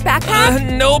snatch her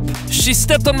backpack? Nope, she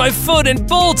stepped on my foot and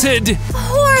bolted.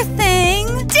 Poor thing!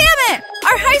 Damn it!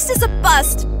 Our heist is a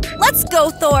bust! Let's go,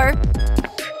 Thor!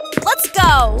 Let's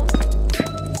go!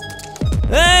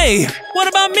 Hey, what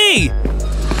about me?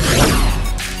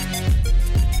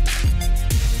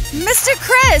 Mr.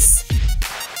 Chris!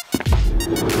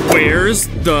 Where's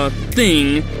the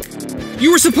thing?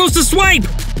 You were supposed to swipe!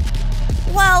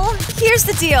 Well, here's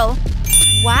the deal.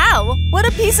 Wow, what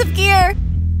a piece of gear!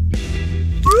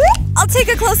 I'll take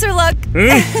a closer look.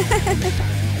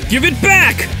 Give it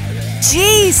back!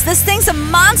 Jeez, this thing's a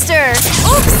monster.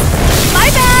 Oops, my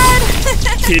bad.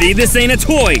 Kitty, this ain't a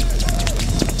toy.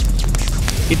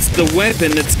 It's the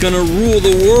weapon that's gonna rule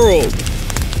the world.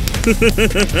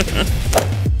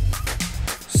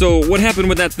 So, what happened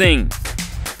with that thing?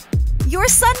 Your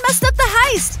son messed up the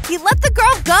heist. He let the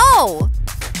girl go.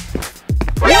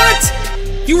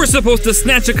 What? You were supposed to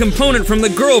snatch a component from the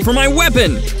girl for my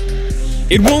weapon.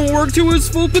 It won't work to its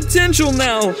full potential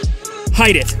now.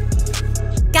 Hide it.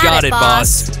 Got it,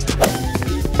 boss.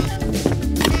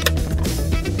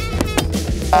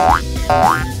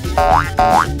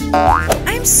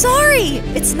 I'm sorry.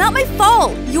 It's not my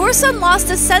fault. Your son lost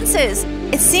his senses.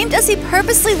 It seemed as he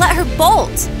purposely let her bolt.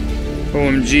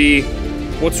 OMG.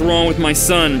 What's wrong with my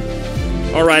son?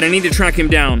 Alright, I need to track him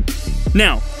down.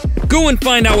 Now, go and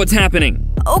find out what's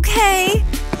happening. Okay.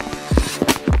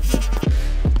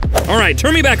 Alright,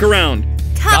 turn me back around.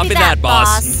 Copy that,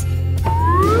 boss.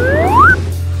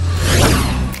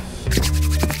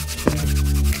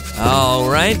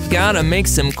 Alright, gotta make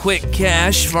some quick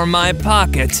cash for my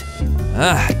pocket.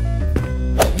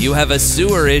 You have a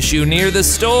sewer issue near the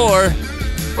store.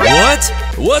 What?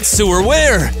 What sewer?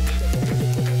 Where?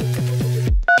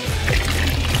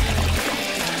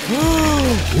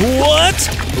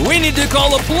 What? We need to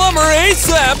call a plumber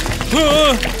ASAP!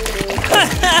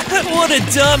 What a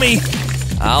dummy!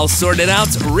 I'll sort it out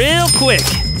real quick,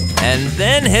 and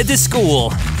then head to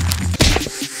school.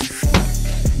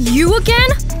 You again?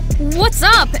 What's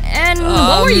up? And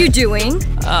what were you doing?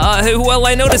 Well,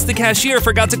 I noticed the cashier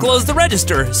forgot to close the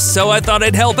register, so I thought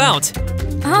I'd help out.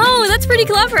 Oh, that's pretty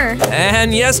clever.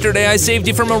 And yesterday I saved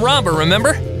you from a robber,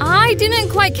 remember? I didn't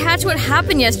quite catch what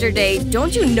happened yesterday.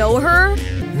 Don't you know her?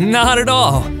 Not at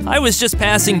all. I was just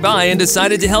passing by and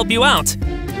decided to help you out.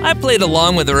 I played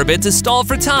along with her a bit to stall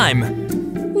for time.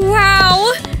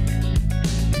 Wow!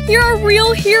 You're a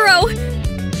real hero!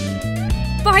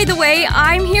 By the way,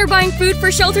 I'm here buying food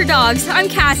for shelter dogs. I'm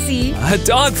Cassie.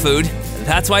 Dog food?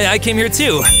 That's why I came here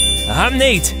too. I'm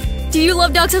Nate. Do you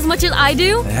love dogs as much as I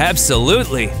do?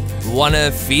 Absolutely.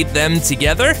 Wanna feed them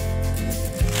together?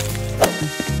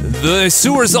 The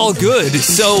sewer's all good,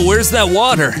 so where's that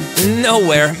water?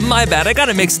 Nowhere. My bad, I got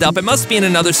it mixed up. It must be in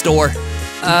another store.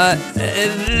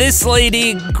 This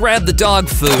lady grabbed the dog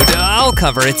food. I'll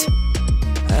cover it.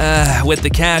 With the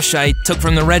cash I took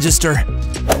from the register.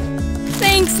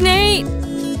 Thanks, Nate.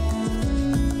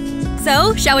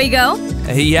 So, shall we go?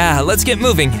 Yeah, let's get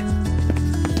moving.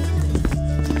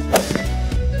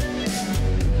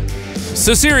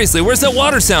 So seriously, where's that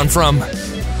water sound from?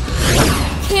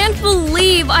 Can't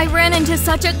believe I ran into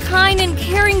such a kind and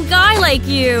caring guy like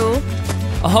you.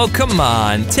 Oh, come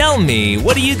on, tell me,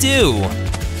 what do you do?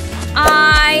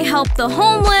 I help the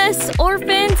homeless,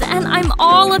 orphans, and I'm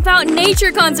all about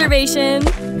nature conservation.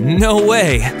 No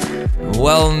way.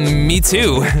 Well, me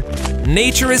too.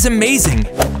 Nature is amazing.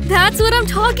 That's what I'm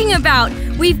talking about.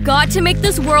 We've got to make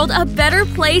this world a better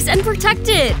place and protect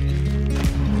it.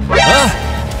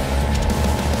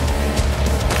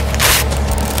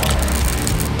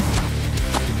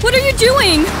 What are you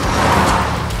doing?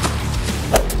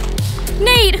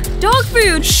 Nate, dog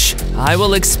food! Shh, I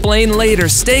will explain later.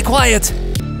 Stay quiet.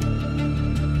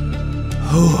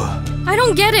 I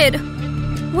don't get it.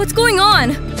 What's going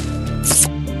on?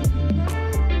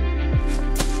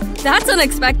 That's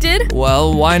unexpected.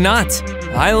 Well, why not?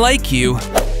 I like you.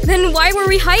 Then why were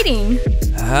we hiding?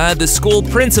 The school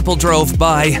principal drove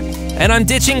by, and I'm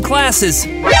ditching classes.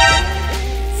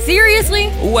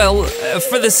 Seriously? Well,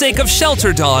 for the sake of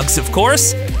shelter dogs, of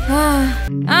course.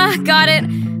 Got it.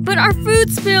 But our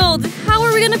food spilled. How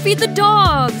are we gonna feed the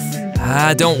dogs?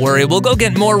 Don't worry, we'll go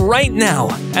get more right now,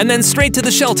 and then straight to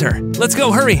the shelter. Let's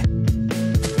go, hurry.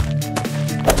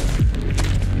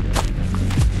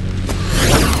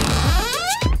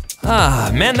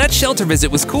 Man, that shelter visit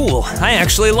was cool. I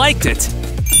actually liked it.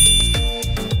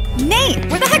 Nate,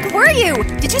 where the heck were you?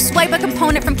 Did you swipe a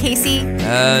component from Casey?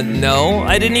 No,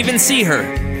 I didn't even see her.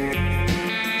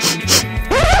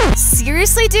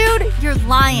 Seriously, dude? You're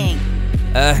lying.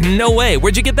 No way.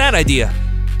 Where'd you get that idea?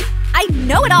 I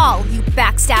know it all, you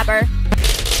backstabber.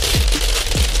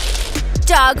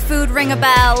 Dog food ring a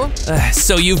bell.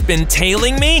 So you've been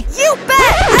tailing me? You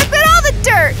bet! I've been all the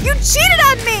dirt! You cheated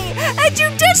on me! And you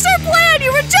ditched our plan!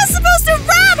 You were just supposed to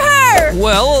rob her!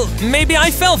 Well, maybe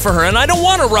I fell for her and I don't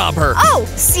want to rob her. Oh,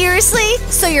 seriously?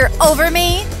 So you're over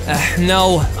me?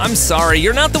 No, I'm sorry.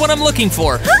 You're not the one I'm looking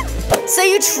for. Huh? So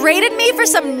you traded me for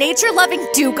some nature-loving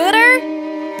do-gooder?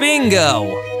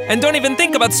 Bingo! And don't even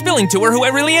think about spilling to her who I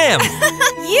really am.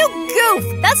 You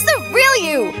goof! That's the real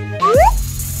you!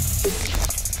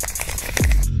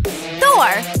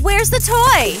 Sure. Where's the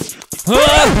toy?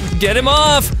 Get him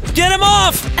off! Get him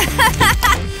off!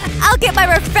 I'll get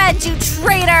my revenge, you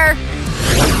traitor!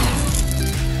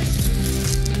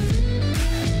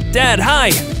 Dad,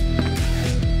 hi!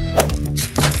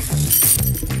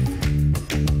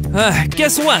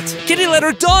 Guess what? Kitty let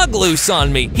her dog loose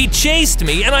on me. He chased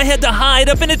me and I had to hide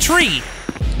up in a tree.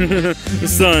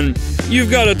 Son, you've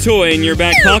got a toy in your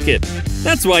back pocket.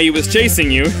 That's why he was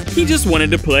chasing you. He just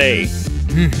wanted to play.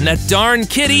 That darn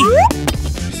kitty.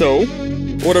 So,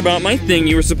 what about my thing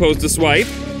you were supposed to swipe?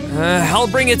 I'll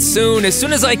bring it soon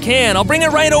as I can. I'll bring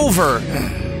it right over.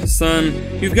 Son,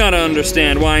 you've got to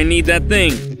understand why I need that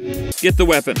thing. Get the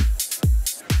weapon.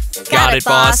 Got it,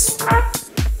 boss.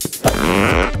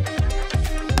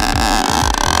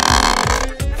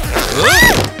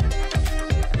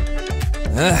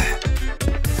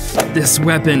 This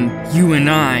weapon, you and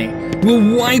I,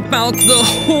 will wipe out the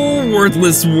whole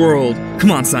worthless world. Come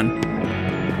on, son.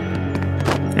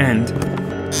 And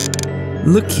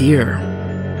look here.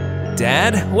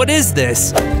 Dad, what is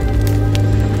this?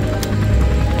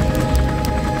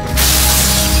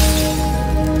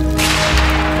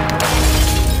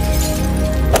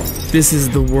 This is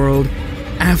the world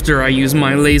after I use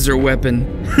my laser weapon.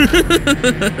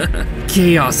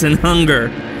 Chaos and hunger.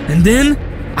 And then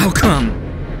I'll come.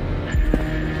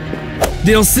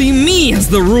 They'll see me as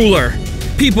the ruler.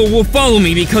 People will follow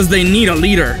me because they need a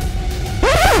leader.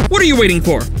 What are you waiting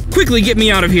for? Quickly get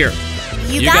me out of here.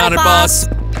 You got it, boss.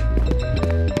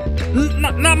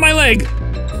 Not my leg.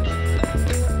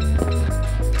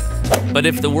 But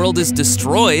if the world is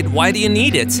destroyed, why do you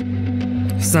need it?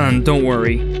 Son, don't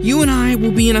worry. You and I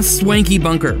will be in a swanky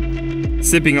bunker,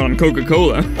 sipping on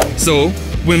Coca-Cola. So,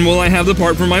 when will I have the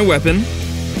part for my weapon?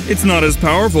 It's not as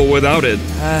powerful without it.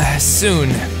 Soon.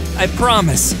 I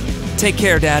promise. Take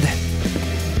care, Dad.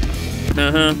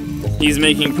 Uh-huh. He's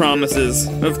making promises.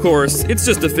 Of course, it's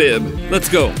just a fib. Let's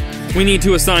go. We need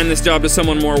to assign this job to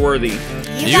someone more worthy.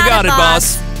 You got it,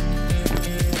 boss.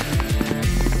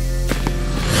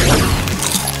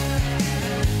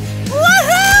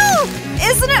 Woohoo!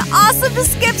 Isn't it awesome to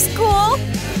skip school?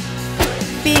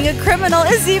 Being a criminal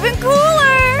is even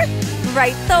cooler!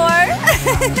 Right, Thor?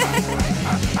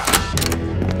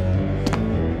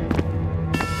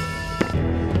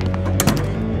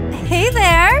 Hey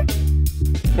there!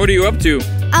 What are you up to?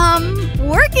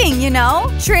 Working, you know,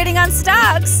 trading on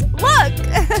stocks. Look!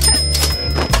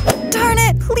 Darn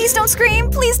it! Please don't scream!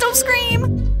 Please don't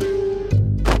scream!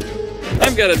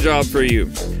 I've got a job for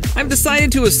you. I've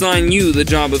decided to assign you the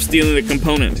job of stealing the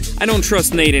component. I don't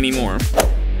trust Nate anymore.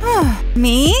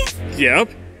 Me? Yep.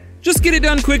 Just get it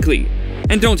done quickly.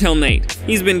 And don't tell Nate.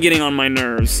 He's been getting on my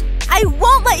nerves. I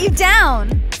won't let you down!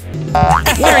 Why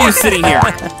are you sitting here?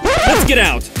 Let's get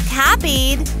out.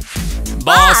 Copied.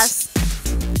 Boss.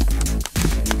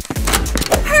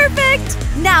 Perfect!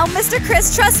 Now Mr.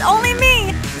 Chris trusts only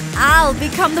me! I'll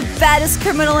become the baddest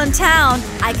criminal in town.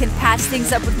 I can patch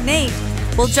things up with Nate.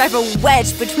 We'll drive a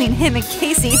wedge between him and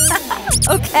Casey.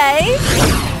 Okay?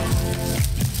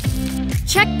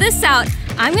 Check this out.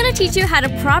 I'm gonna teach you how to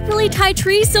properly tie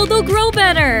trees so they'll grow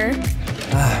better.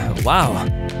 Wow.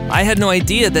 I had no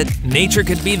idea that nature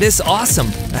could be this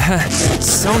awesome.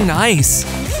 So nice.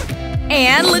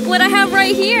 And look what I have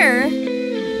right here.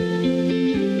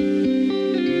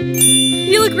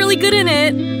 You look really good in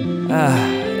it.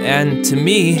 And to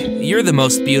me, you're the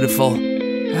most beautiful.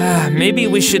 Maybe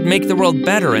we should make the world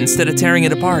better instead of tearing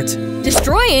it apart.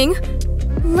 Destroying?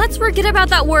 Let's forget about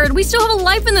that word. We still have a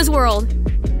life in this world.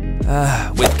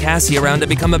 With Cassie around to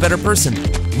become a better person.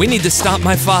 We need to stop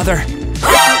my father.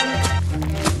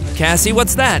 Cassie,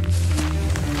 what's that?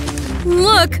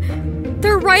 Look,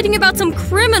 they're writing about some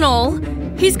criminal.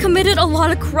 He's committed a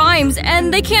lot of crimes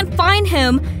and they can't find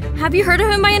him. Have you heard of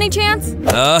him by any chance?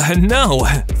 No.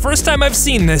 First time I've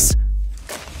seen this.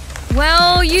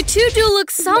 Well, you two do look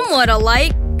somewhat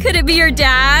alike. Could it be your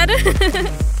dad?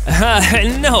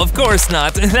 No, of course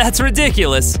not. That's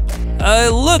ridiculous.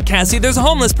 Look, Cassie, there's a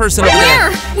homeless person over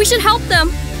there. Where? We should help them.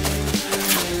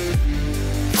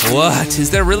 What?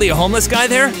 Is there really a homeless guy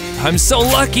there? I'm so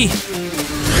lucky.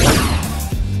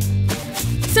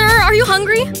 Sir, are you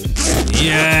hungry?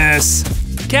 Yes.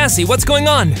 Cassie, what's going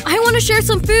on? I want to share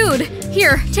some food.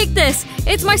 Here, take this.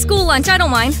 It's my school lunch, I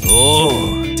don't mind.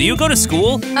 Oh, do you go to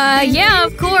school? Yeah,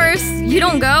 of course. You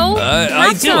don't go?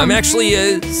 I do. I'm actually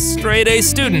a straight A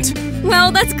student.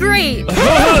 Well, that's great.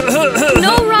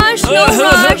 No rush, no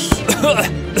rush.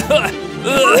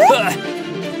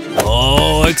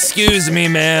 Oh, excuse me,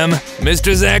 ma'am.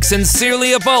 Mr. Zach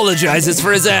sincerely apologizes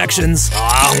for his actions.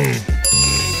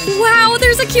 Wow,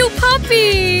 there's a cute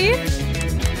puppy.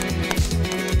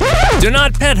 Do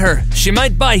not pet her, she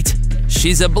might bite.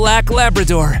 She's a black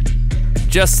Labrador,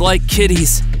 just like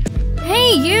kitties.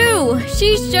 Hey, you!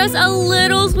 She's just a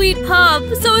little sweet pup,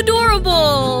 so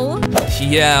adorable!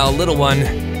 Yeah, a little one.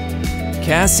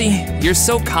 Cassie, you're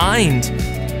so kind.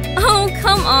 Oh,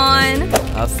 come on.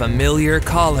 A familiar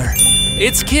caller.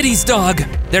 It's Kitty's dog.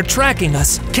 They're tracking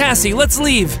us. Cassie, let's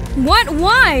leave. What?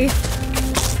 Why?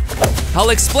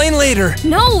 I'll explain later.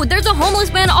 No, there's a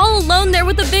homeless man all alone there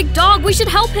with a big dog. We should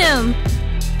help him.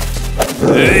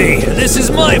 Hey, this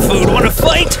is my food. Want to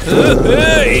fight?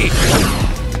 Hey!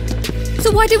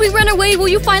 So why did we run away? Will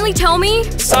you finally tell me?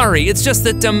 Sorry, it's just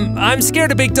that, I'm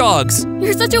scared of big dogs.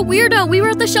 You're such a weirdo. We were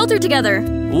at the shelter together.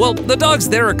 Well, the dogs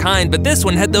there are kind, but this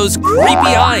one had those creepy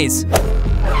eyes.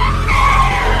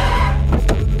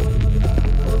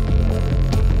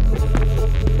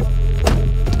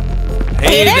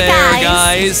 Hey there,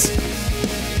 guys.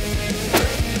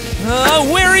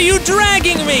 Where are you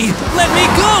dragging me? Let me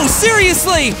go,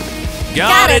 seriously!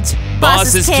 Got it,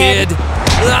 boss's kid.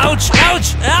 Ouch,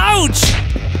 ouch, ouch!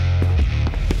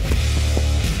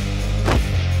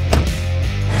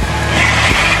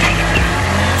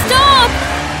 Stop!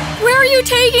 Where are you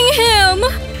taking him?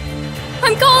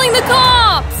 I'm calling the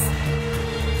cops!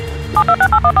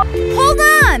 Hold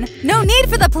on! No need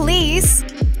for the police.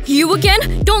 You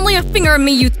again? Don't lay a finger on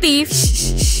me, you thief!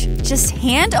 Shh. Just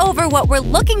hand over what we're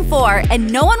looking for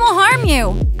and no one will harm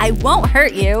you. I won't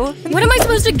hurt you. What am I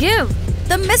supposed to give?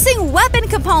 The missing weapon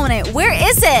component. Where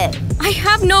is it? I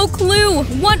have no clue.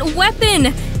 What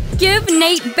weapon? Give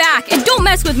Nate back and don't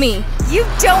mess with me. You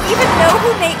don't even know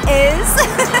who Nate is?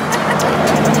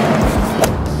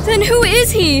 Then who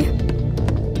is he?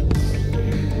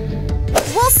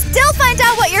 We'll still find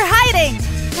out what you're hiding.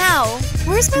 Now,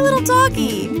 where's my little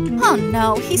doggy? Oh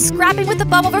no, he's scrapping with the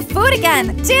bum over food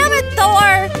again. Damn it,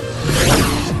 Thor!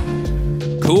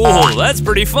 Cool, that's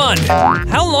pretty fun.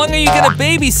 How long are you gonna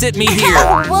babysit me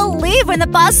here? We'll leave when the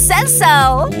boss says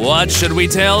so. What should we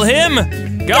tell him?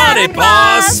 Got it,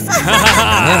 boss!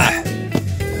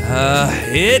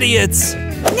 Idiots.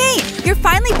 Nate, you're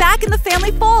finally back in the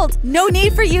family fold. No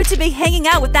need for you to be hanging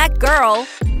out with that girl.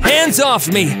 Hands off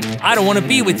me! I don't want to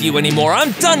be with you anymore.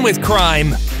 I'm done with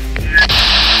crime.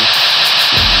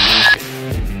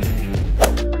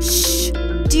 Shh.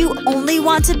 Do you only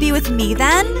want to be with me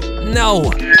then?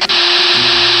 No.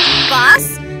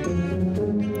 Boss?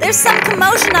 There's some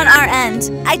commotion on our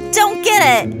end. I don't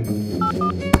get it.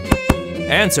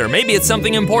 Answer. Maybe it's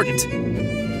something important.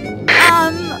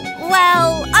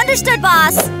 Well, understood,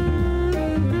 boss.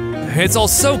 It's all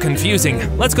so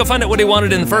confusing. Let's go find out what he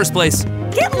wanted in the first place.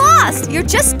 Get lost! You're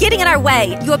just getting in our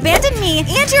way. You abandoned me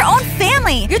and your own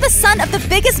family. You're the son of the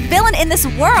biggest villain in this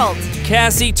world.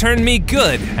 Cassie turned me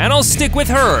good, and I'll stick with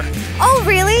her. Oh,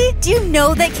 really? Do you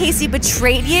know that Casey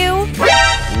betrayed you?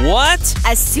 What?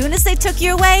 As soon as they took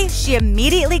you away, she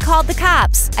immediately called the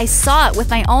cops. I saw it with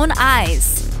my own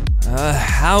eyes.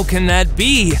 How can that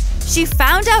be? She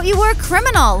found out you were a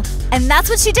criminal, and that's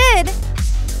what she did.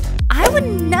 I would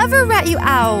never rat you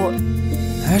out.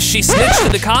 She snitched to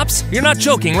the cops? You're not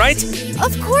joking, right?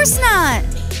 Of course not.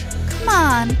 Come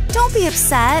on, don't be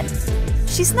upset.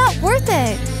 She's not worth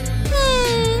it.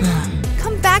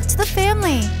 Come back to the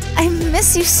family. I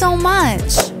miss you so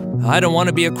much. I don't want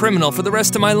to be a criminal for the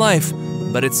rest of my life,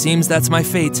 but it seems that's my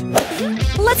fate.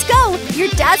 Let's go. Your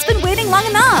dad's been waiting long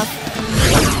enough.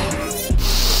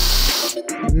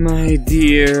 My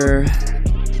dear.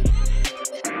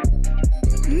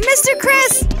 Mr.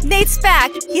 Chris! Nate's back.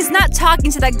 He's not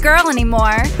talking to that girl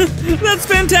anymore. That's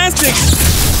fantastic!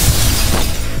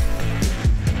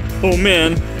 Oh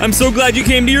man, I'm so glad you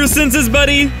came to your senses,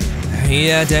 buddy!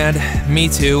 Yeah, Dad, me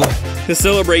too. To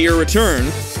celebrate your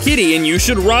return, Kitty and you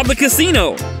should rob the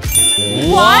casino!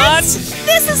 What?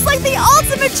 This is like the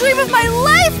ultimate dream of my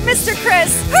life, Mr.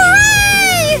 Chris!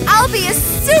 Hooray! I'll be a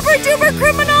super duper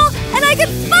criminal and I can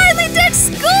finally ditch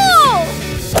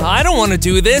school! I don't want to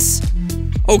do this.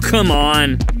 Oh, come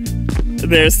on.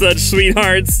 They're such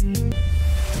sweethearts.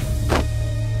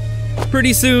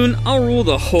 Pretty soon, I'll rule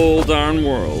the whole darn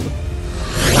world.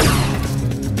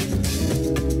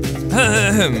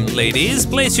 Ladies,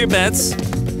 place your bets.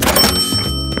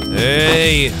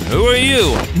 Hey, who are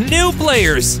you? New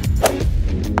players.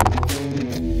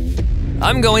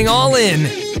 I'm going all in.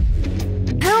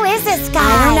 Who is this guy?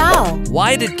 I don't know.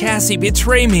 Why did Cassie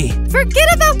betray me?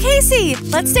 Forget about Casey.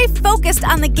 Let's stay focused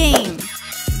on the game.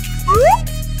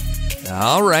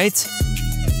 All right.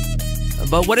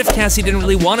 But what if Cassie didn't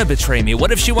really want to betray me?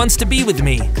 What if she wants to be with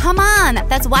me? Come on,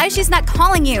 that's why she's not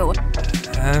calling you.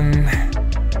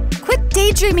 Quit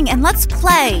daydreaming and let's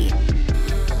play.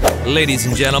 Ladies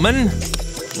and gentlemen,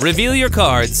 reveal your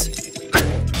cards.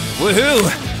 Woohoo!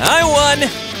 I won!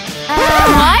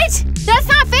 What? That's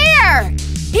not fair!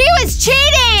 He was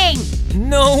cheating!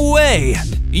 No way!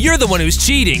 You're the one who's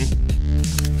cheating.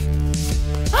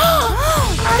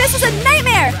 This is a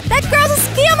nightmare! That girl's a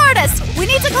scam artist! We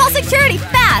need to call security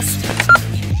fast!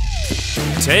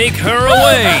 Take her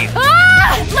away!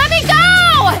 Let me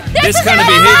go! This kind of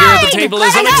behavior at the table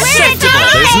is unacceptable.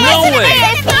 There's no way.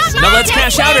 Now let's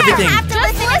cash out everything.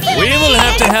 We will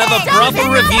have to have a proper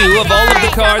review of all of the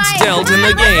cards dealt in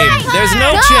the game. There's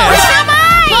no chance.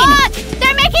 Look!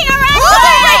 They're making a run Oh, for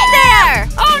they're it! right there!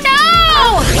 Oh no!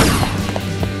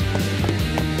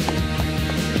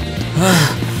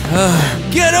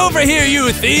 Get over here,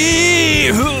 you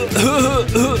thief!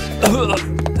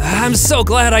 I'm so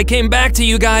glad I came back to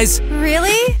you guys.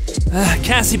 Really?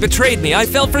 Cassie betrayed me. I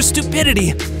fell for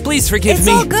stupidity. Please forgive It's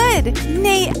me. all good.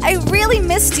 Nate, I really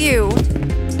missed you.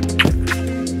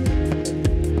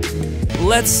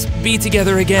 Let's be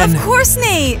together again. Of course,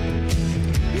 Nate.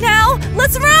 Now,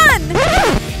 let's run!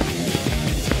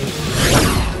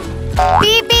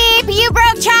 Beep beep! You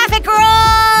broke traffic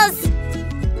rules!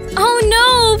 Oh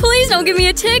no, please don't give me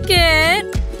a ticket.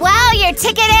 Well, your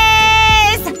ticket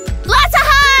is... lots of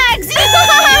hugs!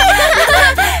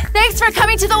 Thanks for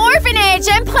coming to the orphanage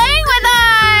and playing with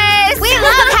us! We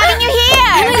love having you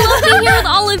here! And I love being here with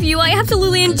all of you. I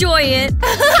absolutely enjoy it.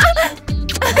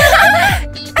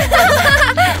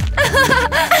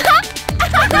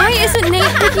 Why isn't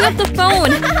Nate picking up the phone?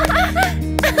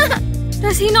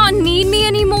 Does he not need me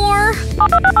anymore?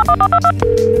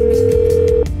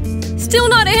 Still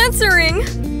not answering.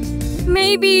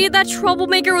 Maybe that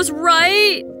troublemaker was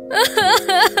right.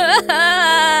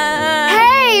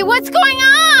 Hey, what's going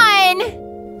on?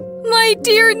 My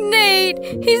dear Nate,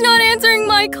 he's not answering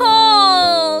my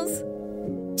calls.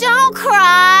 Don't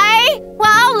cry!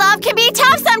 Well, love can be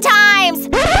tough sometimes!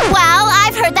 Well,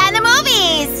 I've heard that in the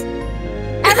movies!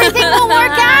 Everything will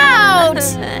work out!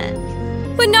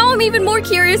 But now I'm even more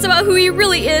curious about who he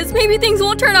really is. Maybe things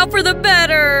won't turn out for the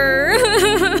better.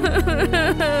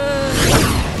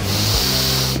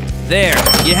 There,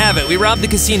 you have it. We robbed the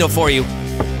casino for you.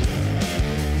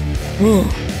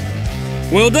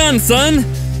 Well done, son!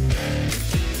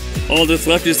 All that's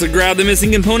left is to grab the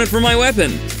missing component for my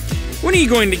weapon. When are you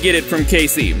going to get it from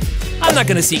Casey? I'm not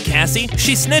gonna see Cassie.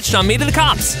 She snitched on me to the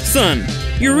cops. Son,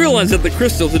 you realize that the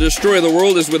crystal to destroy the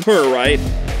world is with her, right?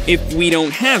 If we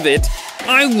don't have it,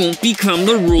 I won't become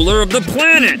the ruler of the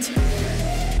planet!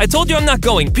 I told you I'm not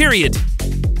going, period.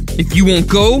 If you won't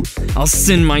go, I'll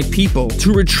send my people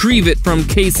to retrieve it from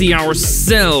Casey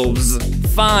ourselves.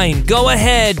 Fine, go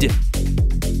ahead.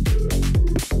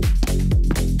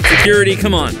 Security,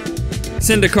 come on.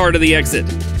 Send a car to the exit.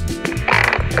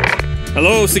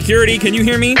 Hello, security, can you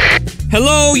hear me?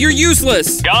 Hello, you're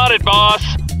useless! Got it, boss.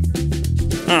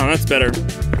 Oh, that's better.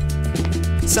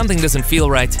 Something doesn't feel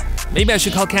right. Maybe I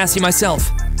should call Cassie myself.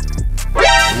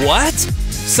 What?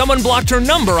 Someone blocked her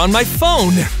number on my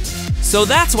phone. So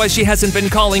that's why she hasn't been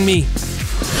calling me.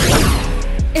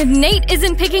 If Nate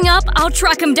isn't picking up, I'll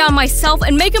track him down myself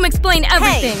and make him explain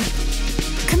everything.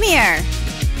 Hey, come here.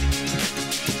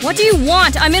 What do you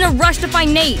want? I'm in a rush to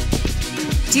find Nate.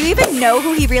 Do you even know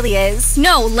who he really is?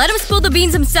 No, let him spill the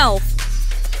beans himself.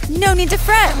 No need to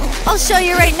fret. I'll show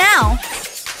you right now.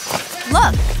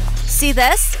 Look, see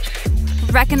this?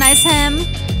 Recognize him?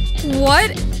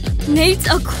 What? Nate's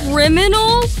a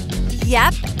criminal?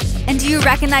 Yep. And do you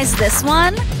recognize this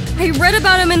one? I read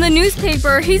about him in the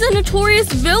newspaper. He's a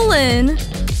notorious villain.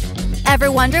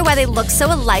 Ever wonder why they look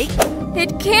so alike?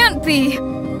 It can't be.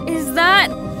 Is that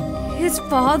his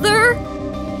father?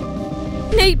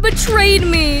 Nate betrayed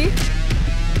me.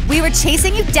 We were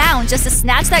chasing you down just to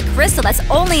snatch that crystal that's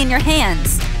only in your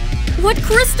hands. What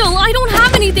crystal? I don't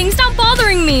have anything. Stop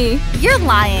bothering me. You're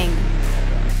lying.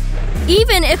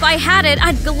 Even if I had it,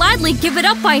 I'd gladly give it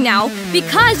up by now.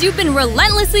 Because you've been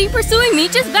relentlessly pursuing me,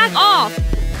 just back off.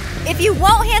 If you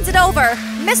won't hand it over,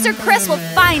 Mr. Chris will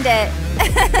find it.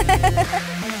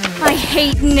 I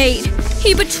hate Nate.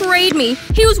 He betrayed me.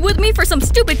 He was with me for some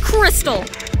stupid crystal.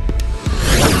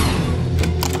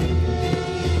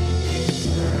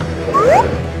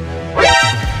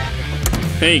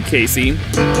 Hey, Casey.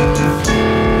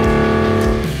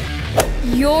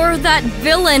 You're that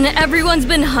villain everyone's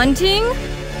been hunting?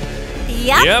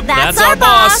 Yep, that's our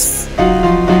boss.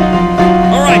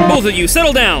 All right, both of you,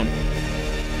 settle down.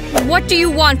 What do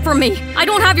you want from me? I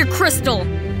don't have your crystal.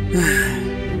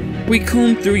 We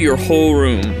combed through your whole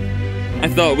room. I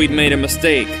thought we'd made a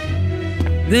mistake.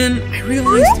 Then I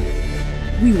realized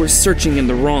we were searching in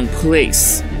the wrong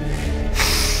place.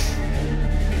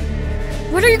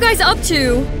 What are you guys up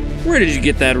to? Where did you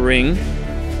get that ring?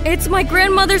 It's my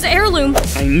grandmother's heirloom.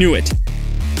 I knew it.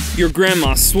 Your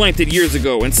grandma swiped it years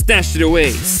ago and stashed it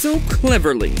away so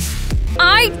cleverly.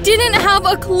 I didn't have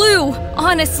a clue,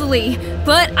 honestly,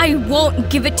 but I won't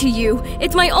give it to you.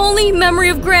 It's my only memory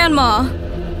of Grandma.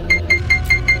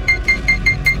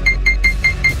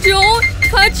 Don't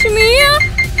touch me!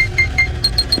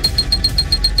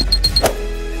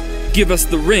 Give us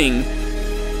the ring,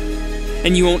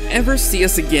 and you won't ever see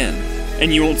us again.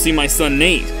 And you won't see my son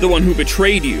Nate, the one who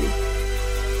betrayed you.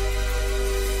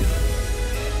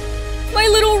 My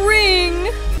little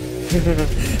ring!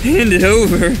 Hand it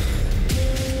over.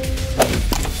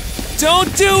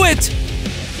 Don't do it!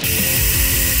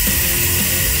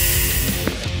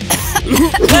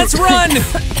 Let's run!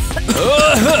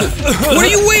 What are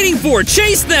you waiting for?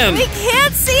 Chase them! We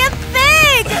can't see a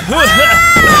thing!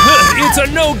 It's a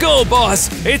no-go, boss!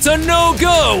 It's a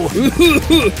no-go!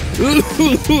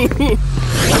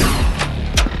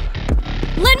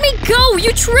 Let me go!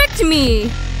 You tricked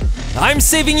me! I'm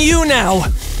saving you now!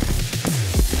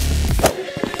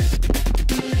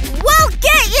 We'll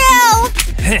get you!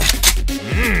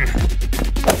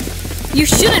 You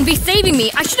shouldn't be saving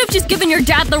me. I should have just given your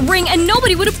dad the ring and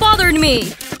nobody would have bothered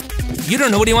me. You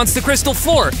don't know what he wants the crystal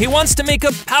for. He wants to make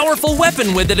a powerful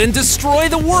weapon with it and destroy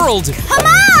the world. Come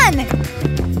on!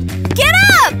 Get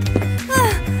up!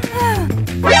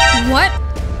 What?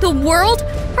 The world?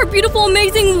 Our beautiful,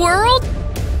 amazing world?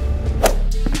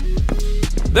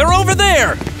 They're over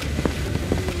there!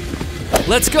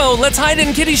 Let's go. Let's hide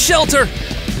in Kitty's shelter.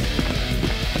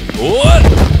 What?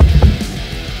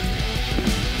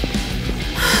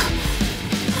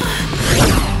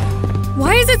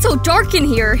 Why is it so dark in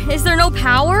here? Is there no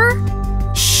power?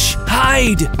 Shh!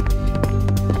 Hide!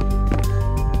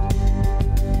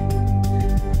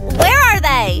 Where are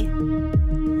they?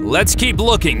 Let's keep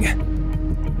looking.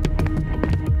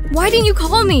 Why didn't you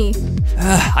call me?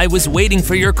 I was waiting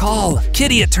for your call.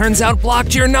 Kitty, it turns out,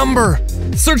 blocked your number.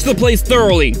 Search the place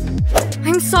thoroughly.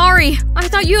 I'm sorry. I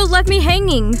thought you had left me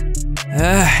hanging.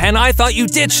 And I thought you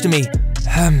ditched me.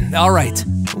 All right.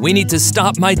 We need to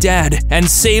stop my dad and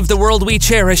save the world we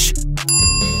cherish.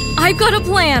 I've got a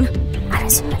plan.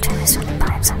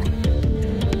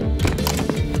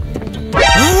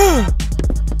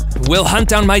 We'll hunt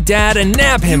down my dad and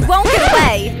nab him. You won't get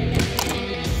away.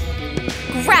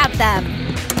 Grab them.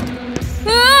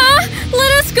 Ah,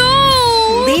 let us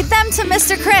go! Lead them to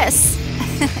Mr. Chris.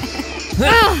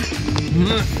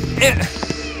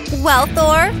 Well,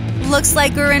 Thor, looks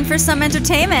like we're in for some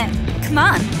entertainment. Come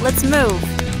on, let's move.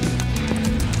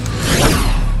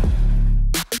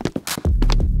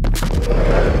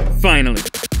 Finally.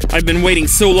 I've been waiting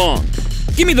so long.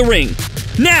 Give me the ring.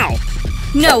 Now!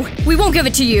 No, we won't give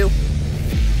it to you.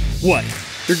 What?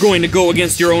 You're going to go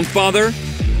against your own father?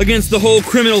 Against the whole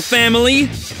criminal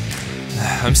family?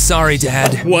 I'm sorry,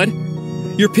 Dad. What?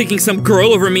 You're picking some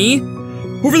girl over me?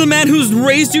 Over the man who's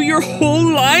raised you your whole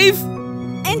life?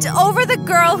 And over the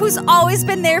girl who's always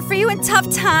been there for you in tough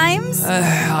times?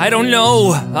 I don't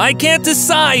know. I can't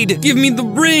decide. Give me the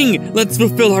ring! Let's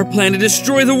fulfill our plan to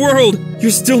destroy the world!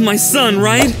 You're still my son,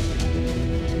 right?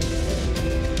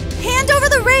 Hand over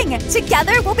the ring!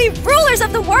 Together we'll be rulers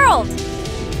of the world!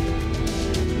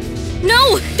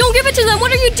 No! Don't give it to them!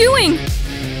 What are you doing?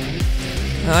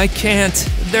 I can't.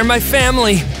 They're my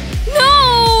family.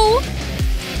 No!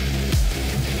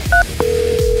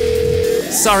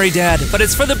 Sorry, Dad, but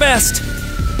it's for the best.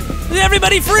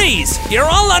 Everybody freeze! You're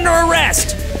all under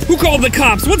arrest! Who called the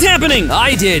cops? What's happening?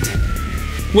 I did.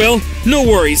 Well, no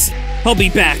worries. I'll be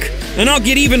back, and I'll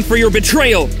get even for your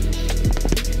betrayal.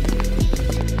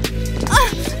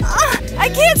 I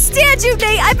can't stand you,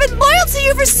 Nate! I've been loyal to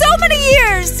you for so many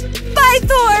years! Bye,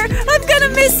 Thor! I'm gonna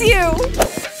miss you!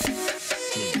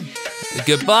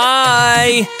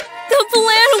 Goodbye! The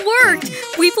plan worked!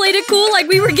 We played it cool like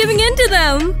we were giving in to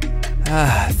them!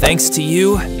 Thanks to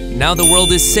you, now the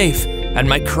world is safe, and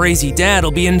my crazy dad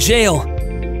will be in jail.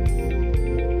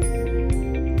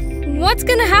 What's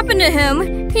gonna happen to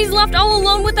him? He's left all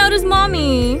alone without his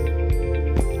mommy.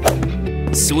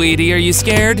 Sweetie, are you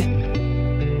scared?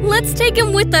 Let's take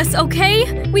him with us,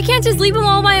 okay? We can't just leave him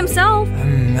all by himself.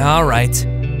 All right.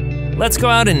 Let's go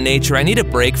out in nature. I need a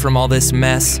break from all this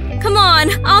mess. Come on,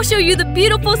 I'll show you the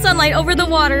beautiful sunlight over the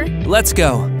water. Let's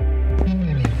go.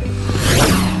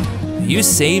 You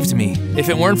saved me. If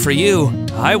it weren't for you,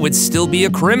 I would still be a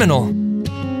criminal.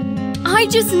 I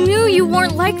just knew you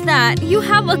weren't like that. You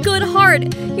have a good heart.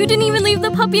 You didn't even leave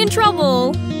the puppy in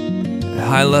trouble.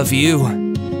 I love you.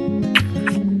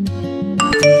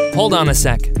 Hold on a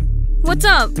sec. What's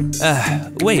up?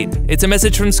 Wait, it's a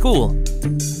message from school.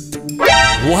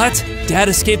 What? Dad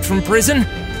escaped from prison?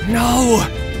 No!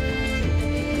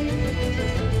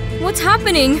 What's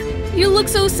happening? You look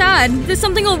so sad. Did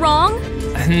something go wrong?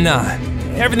 Nah,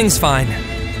 everything's fine.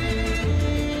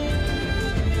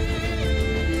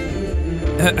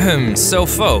 So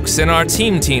folks, in our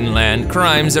teen land,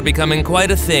 crimes are becoming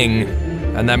quite a thing.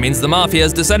 And that means the Mafia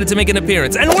has decided to make an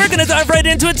appearance, and we're gonna dive right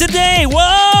into it today! Whoa!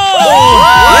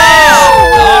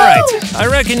 Alright, I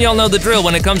reckon y'all know the drill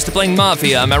when it comes to playing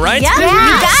Mafia, am I right? Yeah,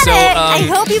 you got So, it. I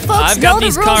hope you folks I've got know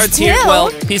these the rules cards too. here, well,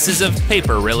 pieces of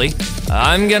paper, really.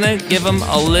 I'm gonna give them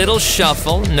a little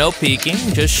shuffle, no peeking,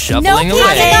 just shuffling no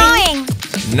away. going.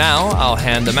 Now, I'll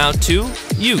hand them out to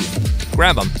you.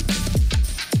 Grab them.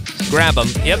 Grab them,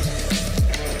 yep.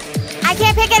 I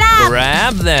can't pick it up.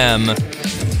 Grab them.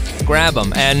 Grab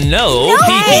them, and no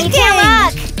Hey, peeking.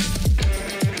 can't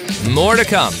look. More to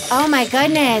come. Oh my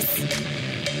goodness.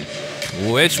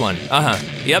 Which one?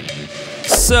 Yep.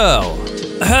 So,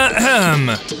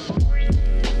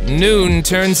 noon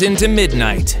turns into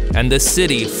midnight, and the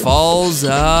city falls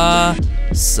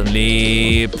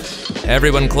asleep.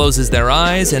 Everyone closes their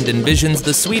eyes and envisions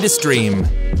the sweetest dream.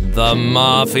 The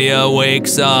Mafia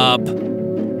wakes up.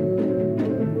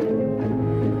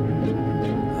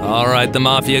 All right, the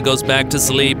Mafia goes back to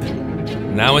sleep.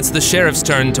 Now it's the sheriff's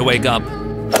turn to wake up.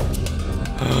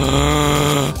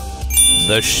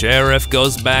 The sheriff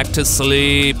goes back to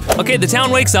sleep. Okay, the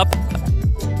town wakes up.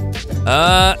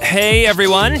 Hey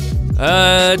everyone.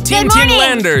 Team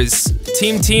Landers.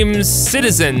 Team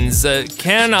citizens.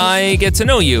 Can I get to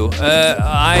know you?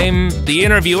 I'm the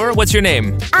interviewer. What's your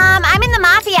name? I'm in the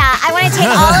Mafia. I want to take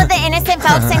all of the innocent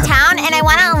folks in town and I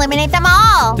want to eliminate them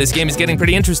all. This game is getting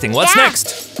pretty interesting. What's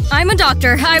next? I'm a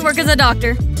doctor. I work as a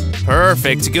doctor.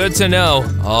 Perfect, good to know.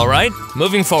 All right,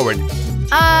 moving forward.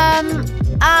 Thanks.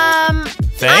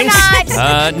 I'm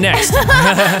not. Next.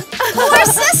 We're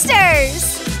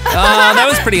sisters. That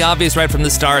was pretty obvious right from the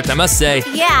start, I must say.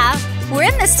 Yeah, we're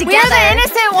in this together. We're the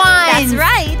innocent ones. That's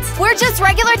right. We're just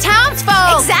regular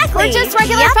townsfolk. Exactly. We're just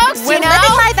regular folks, We're you know?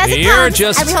 living life as it You're comes,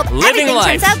 just and we hope living everything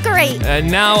life. turns out great. And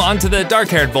now onto the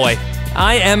dark-haired boy.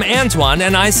 I am Antoine,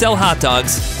 and I sell hot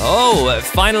dogs. Oh,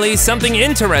 finally something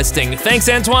interesting. Thanks,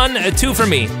 Antoine. 2 for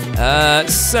me.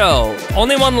 So,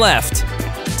 only one left.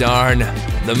 Darn,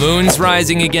 the moon's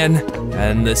rising again,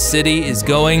 and the city is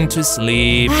going to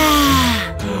sleep.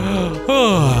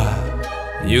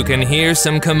 You can hear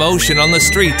some commotion on the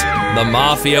street. The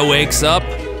Mafia wakes up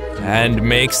and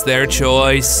makes their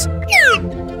choice.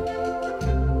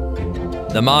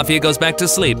 The Mafia goes back to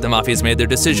sleep. The Mafia's made their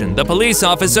decision. The police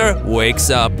officer wakes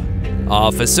up.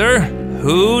 Officer,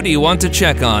 who do you want to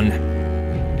check on?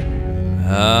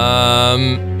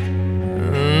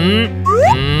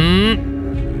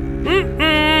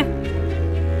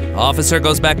 Officer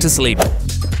goes back to sleep.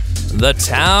 The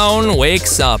town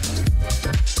wakes up.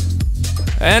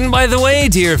 And by the way,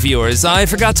 dear viewers, I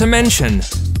forgot to mention,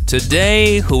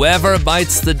 today, whoever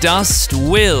bites the dust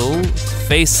will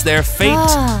face their fate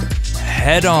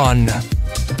head on.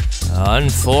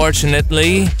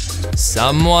 Unfortunately,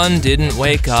 someone didn't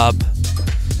wake up.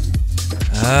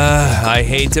 I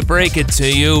hate to break it to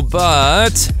you,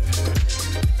 but...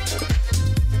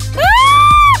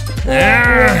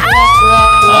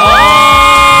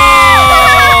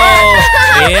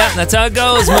 Yeah, that's how it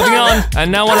goes. Moving on.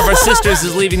 And now one of our sisters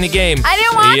is leaving the game. I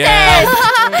didn't want this.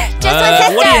 Just my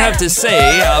sister. What do you have to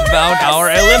say about our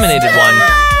eliminated one?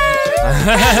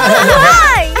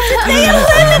 Why did they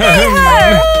eliminate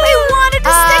her? We wanted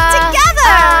to stick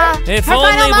together. If Her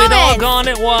only final we'd all moments. gone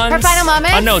at once. Her final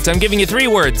moments? A note, I'm giving you 3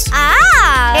 words.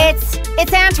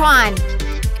 It's Antoine.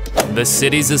 The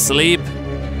city's asleep.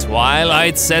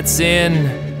 Twilight sets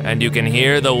in. And you can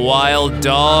hear the wild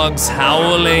dogs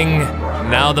howling.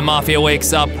 Now the Mafia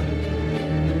wakes up.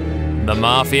 The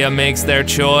Mafia makes their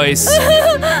choice.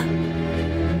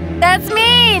 That's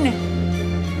mean.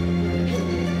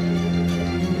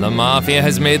 The Mafia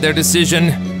has made their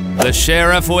decision. The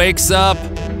sheriff wakes up,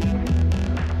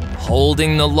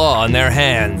 holding the law in their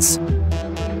hands.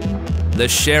 The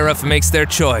sheriff makes their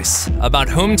choice about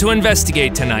whom to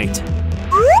investigate tonight.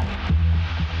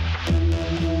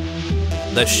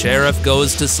 The sheriff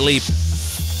goes to sleep,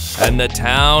 and the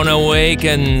town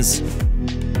awakens.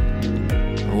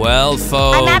 Well,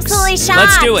 folks, I'm absolutely shocked.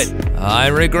 let's do it. I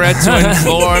regret to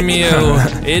inform you.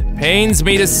 It pains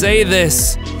me to say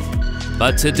this,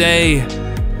 but today,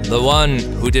 the one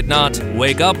who did not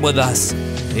wake up with us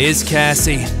is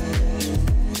Cassie.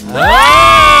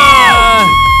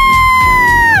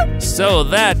 So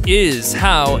that is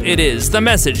how it is. The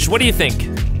message, what do you think?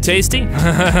 Tasty?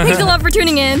 Thanks a lot for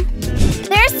tuning in.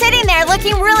 They're sitting there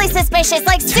looking really suspicious,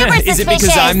 like super suspicious. Is it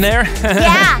because I'm there?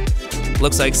 Yeah.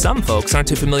 Looks like some folks aren't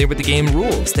too familiar with the game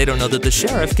rules. They don't know that the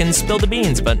sheriff can spill the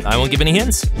beans, but I won't give any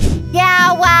hints.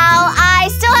 Yeah, well, I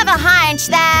still have a hunch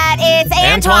that it's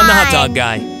Antoine. The hot dog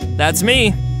guy. That's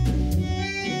me.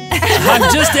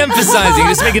 I'm just emphasizing,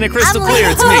 just making it crystal clear,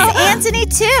 it's me. It's Anthony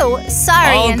too.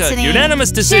 Sorry, All Anthony. good.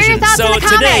 Unanimous decision. So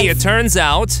today, it turns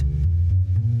out,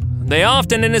 they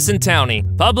often innocent townie.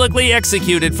 Publicly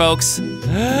executed, folks.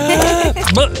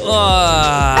 But,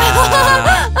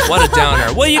 what a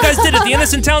downer. Well, you guys did it. The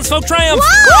innocent townsfolk triumphed.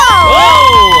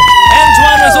 Whoa!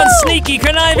 Antoine was one sneaky,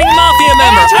 conniving mafia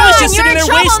member. I was just sitting there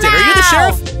wasted. Are you the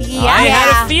sheriff? Yeah. I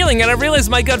had a feeling, and I realized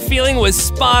my gut feeling was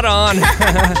spot on.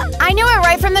 I knew it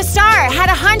right from the start. Had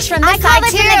a hunch from this side, too. I called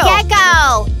it from the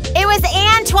get-go. It was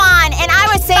Antoine, and I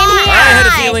was saying here. I had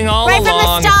a feeling all right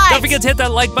along. From the start. Don't forget to hit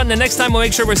that like button, and next time we'll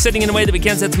make sure we're sitting in a way that we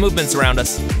can't sense movements around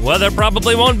us. Well, there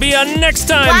probably won't be a next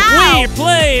time. Wow. We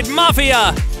played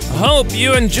Mafia. Hope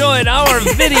you enjoyed our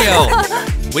video.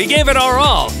 We gave it our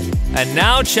all. And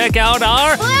now check out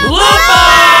our bloopers!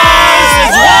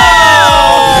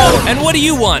 Whoa! And what do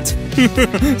you want?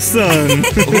 Son.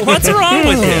 What's wrong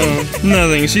with him?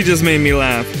 Nothing, she just made me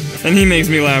laugh. And he makes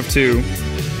me laugh too.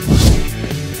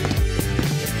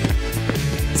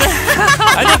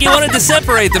 I think he wanted to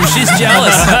separate them. She's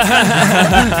jealous.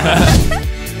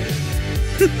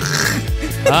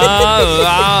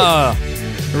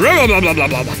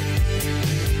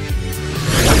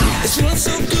 It's feeling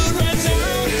so good right now.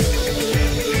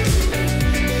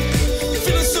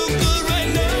 Feeling so good right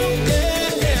now.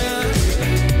 Yeah, yeah.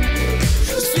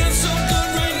 It's feeling so good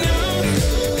right now.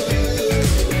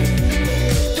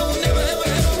 Don't never, ever,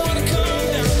 ever wanna calm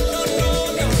down. No,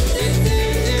 no, no.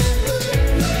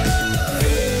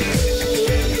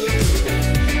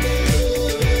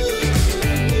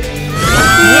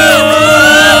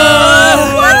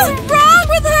 What's wrong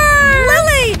with her?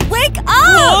 Lily, wake up!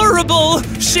 Horrible!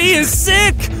 She is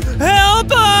sick!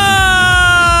 Help her!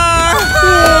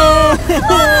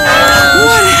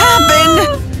 What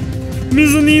happened?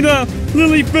 Miss Anita,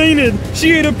 Lily fainted.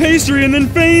 She ate a pastry and then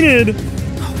fainted.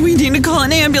 We need to call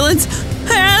an ambulance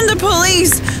and the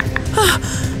police.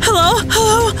 Hello?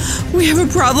 Hello? We have a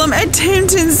problem at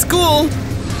Tintin School.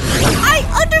 I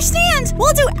understand.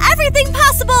 We'll do everything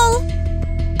possible.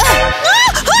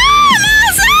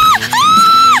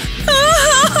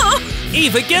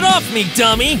 Eva, get off me,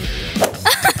 dummy!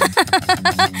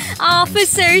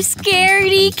 Officer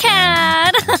Scaredy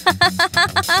Cat.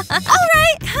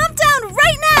 Alright, calm down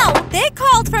right now. They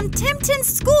called from Timton's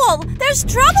school. There's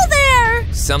trouble there.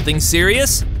 Something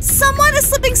serious? Someone is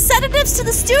slipping sedatives to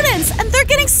the students, and they're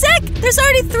getting sick. There's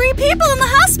already 3 people in the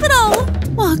hospital.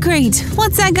 Well, great.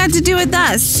 What's that got to do with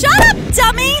us? Shut up,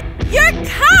 dummy! You're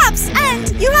cops,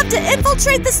 and you have to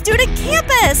infiltrate the student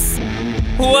campus.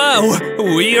 Wow,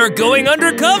 we are going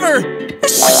undercover!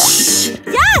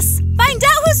 Yes! Find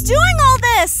out who's doing all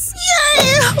this!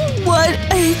 Yay! What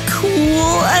a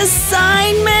cool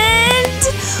assignment!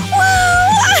 Wow!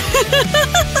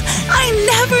 I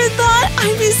never thought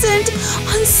I'd be sent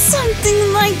on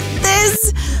something like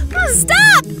this.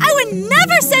 Stop! I would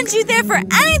never send you there for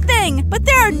anything, but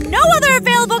there are no other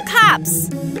available cops.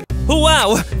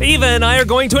 Wow, Eva and I are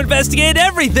going to investigate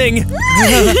everything!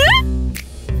 Yay!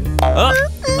 Oh,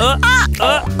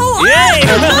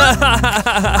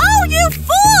 you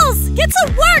fools! Get to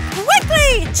work,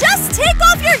 quickly! Just take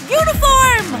off your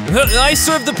uniform! I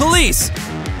serve the police!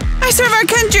 I serve our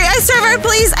country, I serve our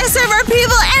police, I serve our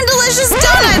people, and delicious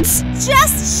donuts!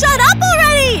 Just shut up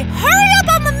already! Hurry up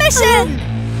on the mission!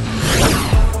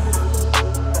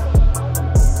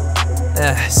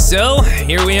 So,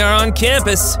 here we are on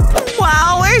campus.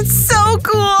 Wow, it's so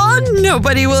cool!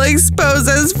 Nobody will expose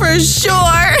us for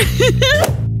sure!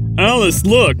 Alice,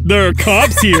 look, there are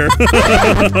cops here.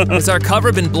 Has our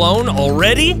cover been blown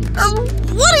already?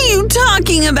 What are you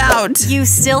talking about? You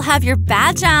still have your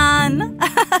badge on.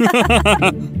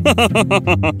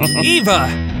 Eva!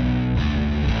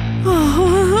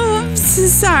 Oh,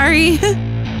 sorry.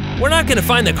 We're not gonna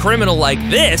find the criminal like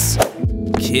this.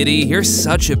 Kitty, you're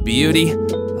such a beauty.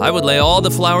 I would lay all the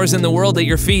flowers in the world at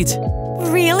your feet.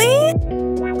 Really?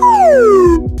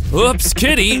 Oops,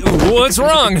 Kitty, what's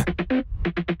wrong?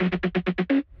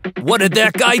 What did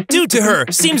that guy do to her?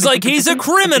 Seems like he's a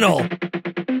criminal.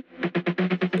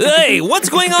 Hey, what's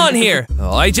going on here?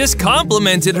 Oh, I just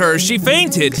complimented her. She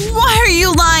fainted. Why are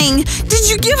you lying? Did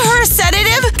you give her a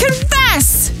sedative?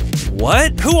 Confess!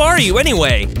 What? Who are you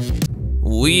anyway?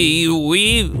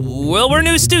 Well, we're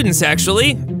new students,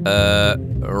 actually.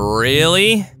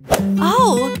 Really?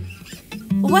 Oh,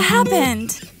 what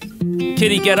happened?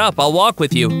 Kitty, get up. I'll walk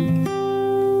with you.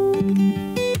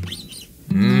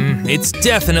 It's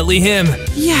definitely him.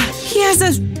 Yeah, he has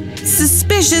a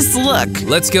suspicious look.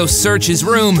 Let's go search his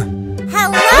room.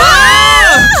 Hello?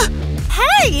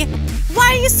 Hey! Why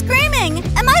are you screaming?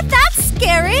 Am I that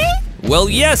scary? Well,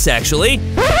 yes, actually.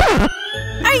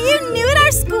 Are you new at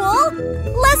our school?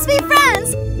 Let's be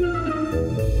friends.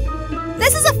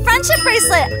 This is a friendship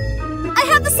bracelet. I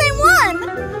have the same one.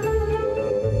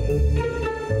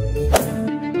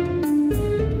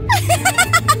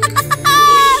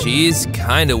 She's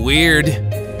kinda weird.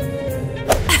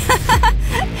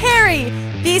 Harry,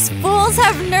 these fools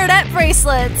have nerdette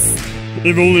bracelets.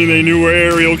 If only they knew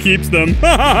where Ariel keeps them.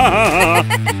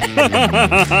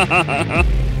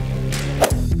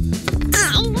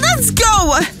 Let's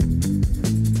go!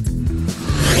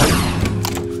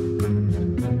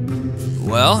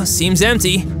 Well, seems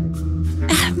empty.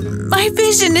 My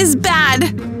vision is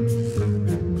bad.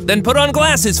 Then put on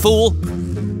glasses, fool.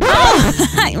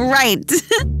 Oh, right.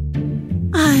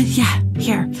 Yeah,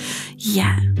 here.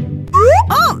 Yeah.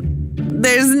 Oh,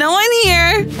 there's no one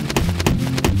here.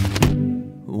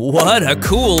 What a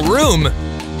cool room.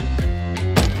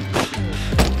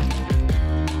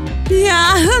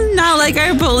 Yeah, not like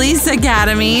our police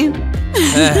academy.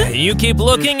 You keep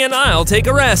looking and I'll take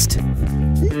a rest.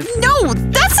 No,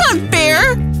 that's not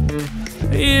fair.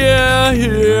 Yeah.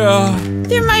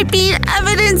 There might be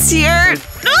evidence here.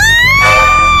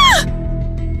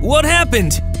 What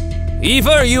happened?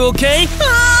 Eva, are you okay?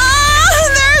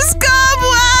 There's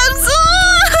cobwebs.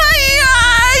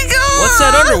 What's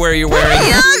that underwear you're wearing?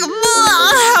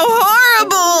 How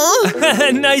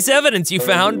horrible. Nice evidence you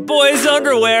found. Boys'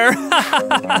 underwear.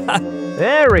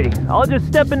 Harry, I'll just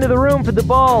step into the room for the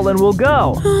ball and we'll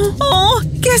go. Oh,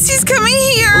 guess he's coming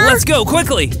here. Let's go,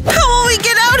 quickly. How will we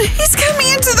get out? He's coming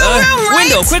into the room, right?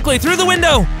 Window, quickly, through the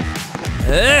window.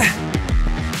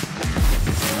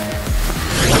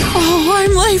 Oh,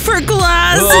 I'm late for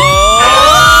class.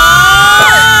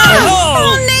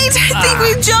 Oh, Nate, I think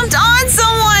we jumped on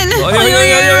someone.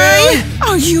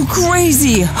 Are you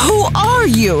crazy? Who are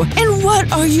you? And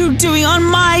what are you doing on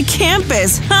my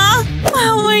campus, huh?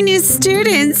 Well, we're new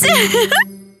students.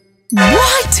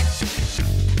 What?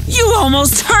 You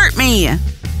almost hurt me. Ow,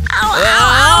 ow,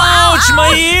 ow, Ouch, ow.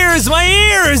 my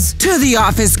ears. To the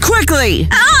office, quickly.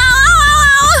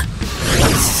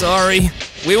 Sorry,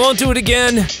 we won't do it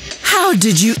again. How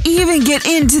did you even get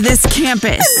into this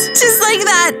campus? Just like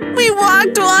that. We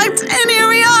walked, and here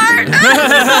we are.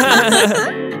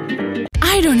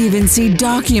 I don't even see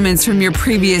documents from your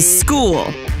previous school.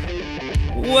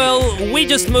 Well, we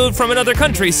just moved from another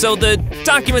country, so the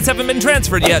documents haven't been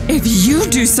transferred yet. If you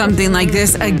do something like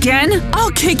this again,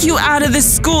 I'll kick you out of the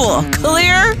school.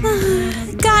 Clear?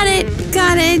 Got it.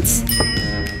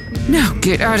 Now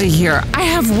get out of here. I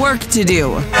have work to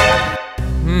do.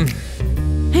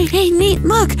 Hey, Nate,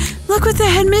 look what the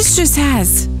headmistress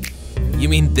has. You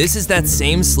mean this is that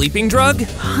same sleeping drug?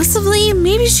 Possibly.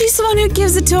 Maybe she's the one who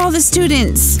gives it to all the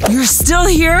students. You're still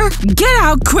here? Get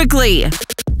out quickly.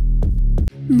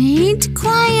 Nate,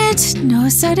 quiet. No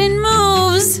sudden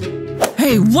moves.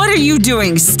 Hey, what are you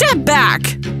doing? Step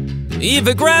back.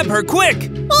 Eva, grab her,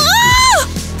 quick! Ah!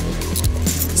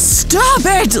 Stop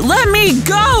it! Let me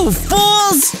go,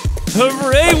 fools!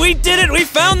 Hooray, we did it! We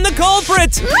found the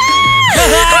culprit!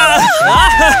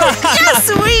 Yes,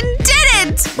 we did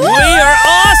it! We are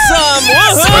awesome!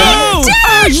 Woohoo!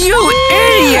 Are you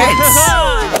idiots?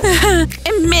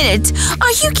 Admit it,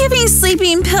 are you giving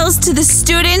sleeping pills to the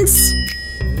students?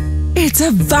 It's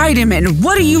a vitamin.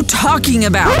 What are you talking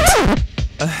about?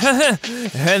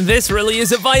 And this really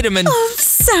is a vitamin. Oh,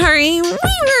 sorry. We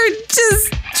were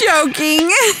just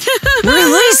joking.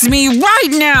 Release me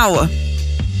right now!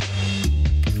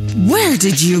 Where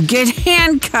did you get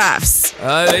handcuffs?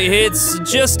 It's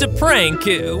just a prank.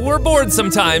 We're bored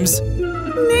sometimes.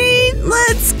 Nate,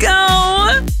 let's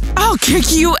go. I'll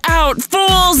kick you out,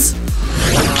 fools!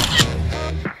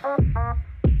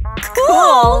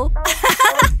 Cool.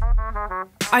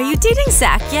 Are you dating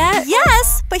Zach yet?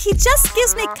 Yes, but he just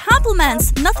gives me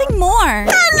compliments, nothing more.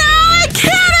 Oh no, a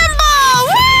cannonball!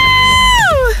 Woo!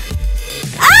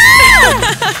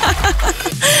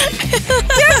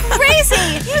 You're crazy!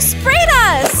 You sprayed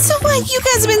us! So what? You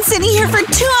guys have been sitting here for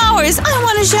 2 hours. I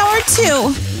want a shower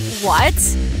too. What?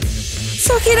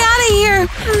 So get out of here.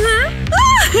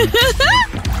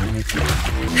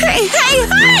 Hey!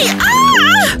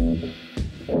 Ah!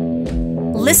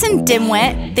 Listen,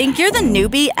 dimwit. Think you're the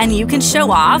newbie and you can show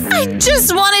off? I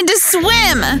just wanted to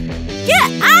swim.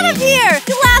 Get out of here,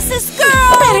 glasses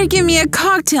girl! Better give me a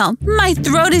cocktail. My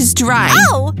throat is dry.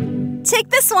 Oh! Take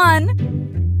this one.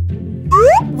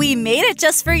 We made it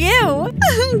just for you.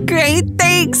 Great,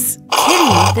 thanks.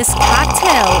 Kitty, this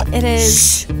cocktail, it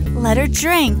is… Let her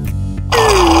drink.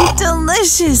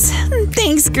 Delicious.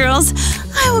 Thanks, girls.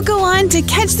 I will go on to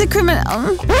catch the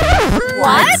criminal.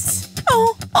 What?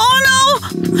 Oh no!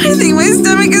 I think my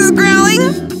stomach is growling.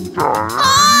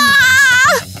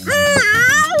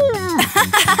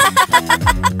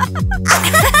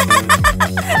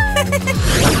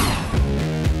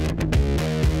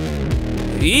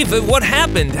 Eva, what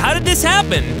happened? How did this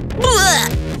happen?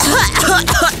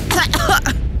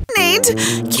 Nate,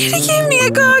 Kitty gave me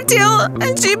a cocktail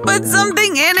and she put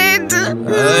something in it.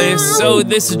 So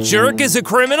this jerk is a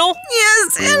criminal?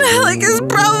 Yes, and Alec is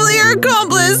probably her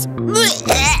accomplice.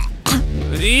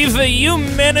 Eva, you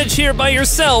manage here by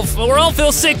yourself, or I'll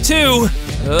feel sick too.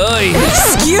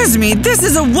 Excuse me, this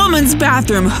is a woman's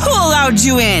bathroom. Who allowed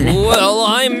you in? Well,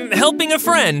 I'm helping a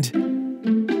friend.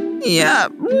 Yeah.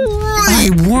 I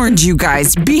warned you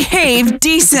guys, behave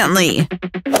decently.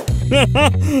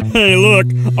 Hey, look,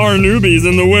 our newbie's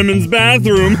in the women's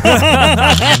bathroom.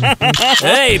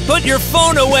 Hey, put your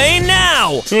phone away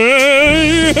now!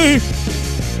 Hey.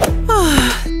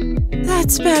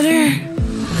 That's better.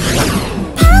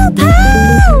 Pow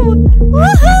pow!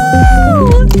 Woohoo!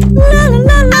 La la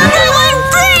la la! Everyone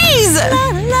freeze! La,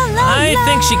 la, la, I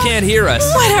think she can't hear us.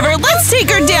 Whatever, let's take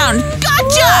her down.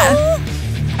 Gotcha!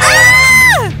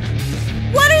 Ah!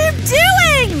 What are you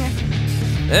doing?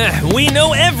 We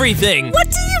know everything! What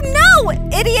do you know,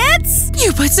 idiots?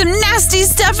 You put some nasty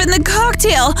stuff in the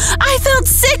cocktail. I felt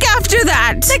sick after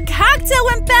that. The cocktail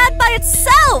went bad by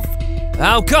itself.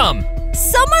 How come?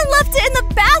 Someone left it in the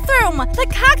bathroom. The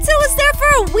cocktail was there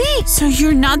for a week. So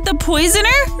you're not the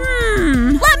poisoner?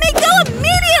 Let me go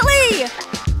immediately.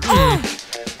 Oh,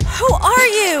 who are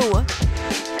you?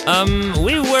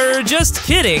 We were just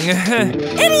kidding.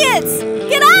 Idiots!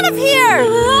 Get out of here!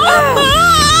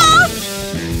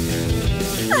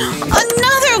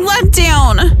 Another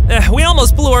letdown! We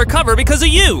almost blew our cover because of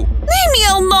you! Leave me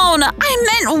alone!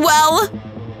 I meant well!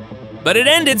 But it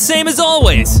ended same as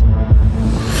always.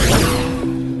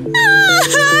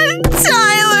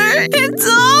 Tyler, it's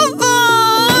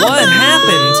awful! What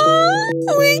happened?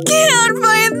 We can't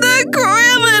find the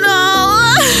criminal!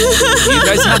 You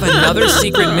guys have another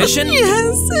secret mission?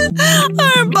 Yes!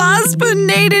 Our boss put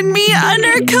Nate and me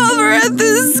undercover at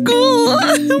this school!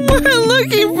 We're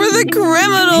looking for the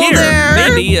criminal Here, there!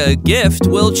 maybe a gift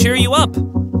will cheer you up.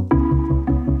 Amazing,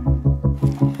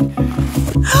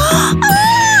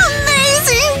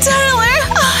 Tyler!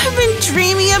 I've been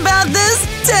dreaming about this!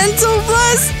 Dental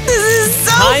Plus! This is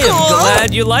so cool! I am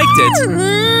glad you liked it.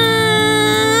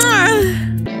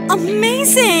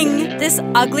 Amazing! This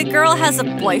ugly girl has a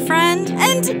boyfriend,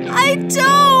 and I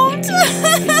don't!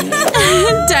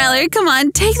 Tyler, come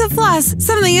on, take the floss.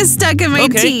 Something is stuck in my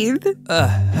teeth.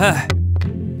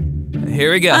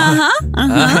 Here we go. Fun.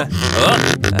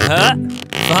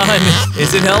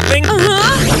 Is it helping?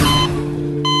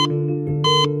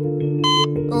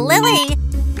 Lily,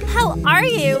 how are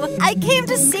you? I came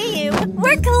to see you.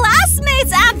 We're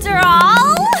classmates after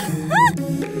all!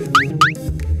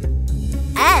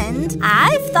 And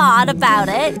I've thought about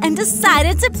it and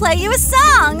decided to play you a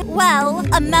song. Well,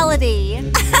 a melody.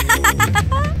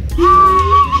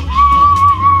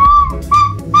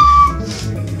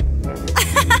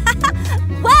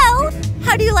 Well,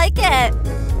 how do you like it?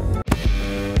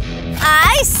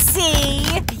 I see.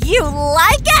 You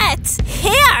like it.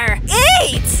 Here,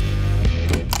 eat.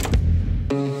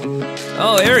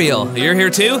 Oh, Ariel, you're here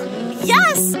too?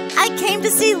 Yes, I came to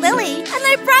see Lily, and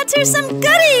I brought her some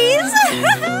goodies!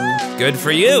 Good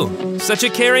for you. Such a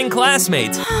caring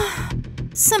classmate.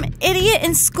 Some idiot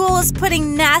in school is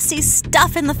putting nasty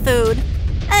stuff in the food.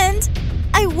 And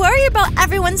I worry about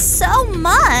everyone so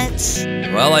much.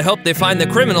 Well, I hope they find the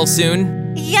criminal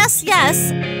soon. Yes,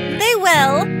 they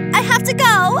will. I have to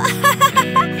go.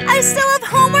 I still have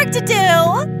homework to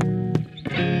do.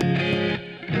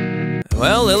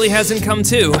 Well, Lily hasn't come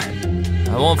too.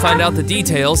 I won't find out the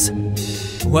details.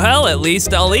 Well, at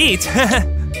least I'll eat.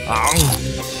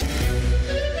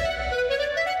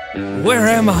 Where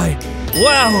am I?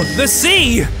 Wow, the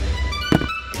sea!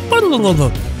 Well,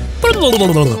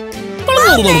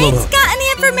 got any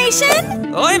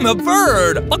information? I'm a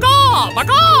bird! Baka!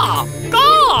 Baka!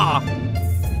 Baka!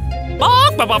 Hey!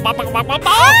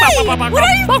 What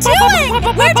are you doing?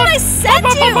 Where did I send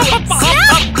you? Snap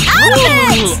out of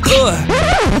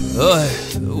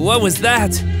it! What was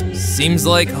that? Seems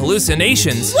like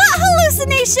hallucinations. What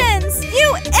hallucinations?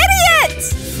 You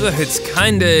idiot! It's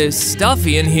kinda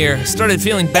stuffy in here. Started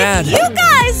feeling bad. If you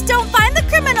guys don't find the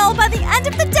criminal by the end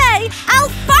of the day, I'll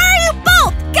fire you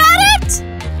both! Got it?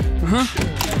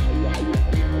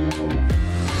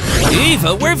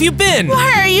 Eva, where have you been?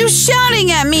 Why are you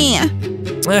shouting at me?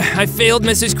 I failed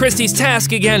Mrs. Christie's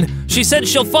task again. She said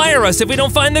she'll fire us if we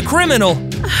don't find the criminal.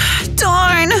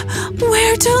 Darn!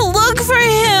 Where to look for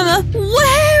him?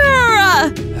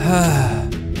 Where?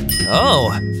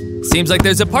 Oh, seems like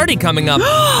there's a party coming up.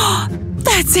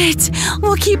 That's it!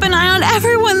 We'll keep an eye on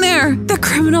everyone there! The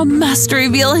criminal must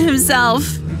reveal himself!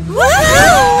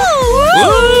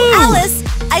 Alice,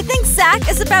 I think Zach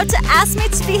is about to ask me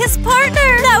to be his partner!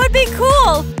 That would be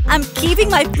cool! I'm keeping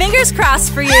my fingers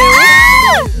crossed for you!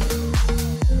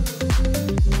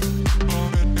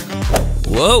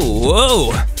 Whoa,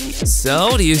 whoa!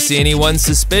 So, do you see anyone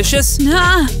suspicious?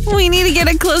 Nah, we need to get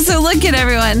a closer look at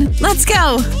everyone. Let's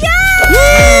go!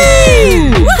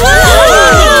 Yay! Woo!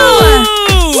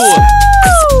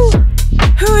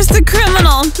 Who is the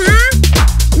criminal?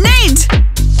 Nate!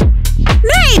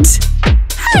 Nate!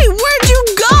 Hey, where'd you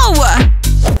go?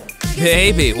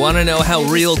 Baby, wanna know how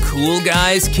real cool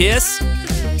guys kiss?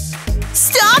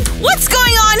 Stop! What's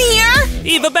going on here?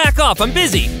 Eva, back off, I'm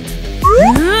busy.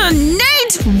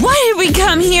 Nate! Why did we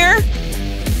come here?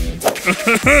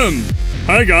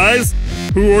 Hi, guys.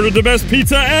 Who ordered the best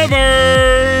pizza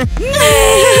ever?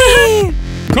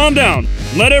 Calm down.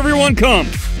 Let everyone come.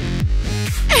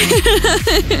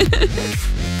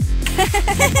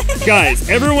 Guys,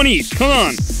 everyone eat. Come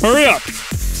on. Hurry up.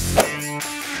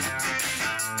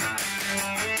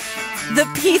 The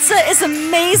pizza is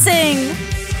amazing!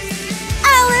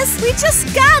 Alice, we just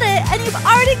got it, and you've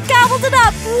already gobbled it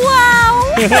up!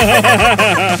 Wow!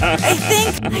 I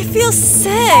think I feel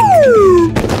sick.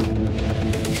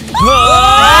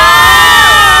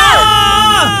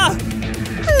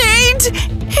 Nate!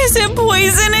 Is it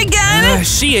poison again?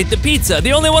 She ate the pizza,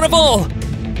 the only one of all!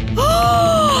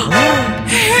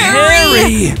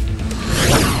 Harry!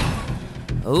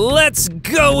 Let's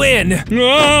go in!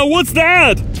 What's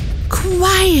that?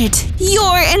 Quiet!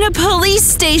 You're in a police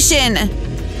station!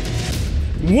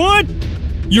 What?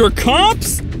 You're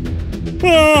cops?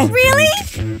 Really?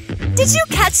 Did you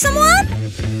catch someone?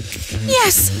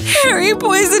 Yes, Harry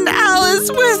poisoned Alice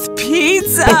with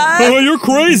pizza! Oh, you're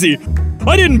crazy!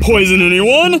 I didn't poison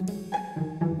anyone!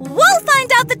 We'll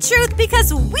find out the truth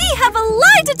because we have a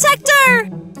lie detector!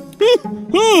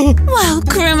 Well,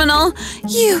 criminal,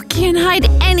 you can't hide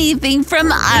anything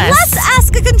from us! Let's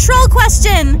ask a control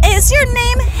question! Is your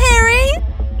name Harry?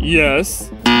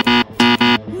 Yes.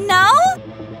 No?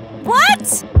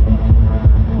 What?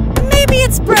 Maybe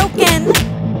it's broken.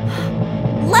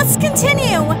 Let's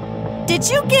continue. Did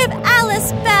you give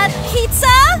Alice bad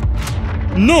pizza?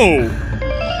 No.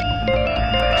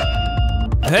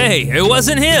 Hey, it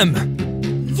wasn't him!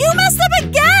 You messed up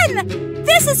again!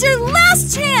 This is your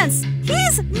last chance!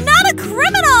 He's not a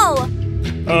criminal!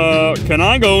 Can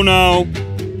I go now?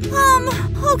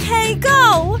 Okay,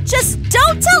 go. Just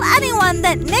don't tell anyone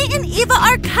that Nate and Eva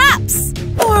are cops.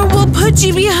 Or we'll put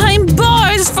you behind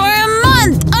bars for a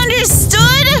month,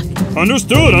 understood?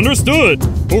 Understood.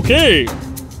 Okay.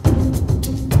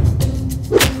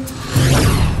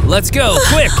 Let's go,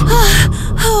 quick!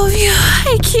 Oh,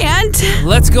 I can't.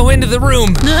 Let's go into the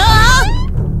room.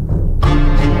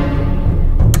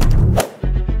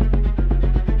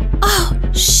 Oh,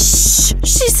 shh.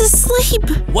 She's asleep.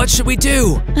 What should we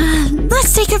do?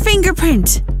 Let's take a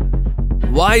fingerprint.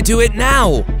 Why do it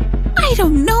now? I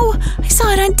don't know. I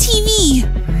saw it on TV.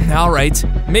 All right.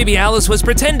 Maybe Alice was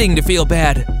pretending to feel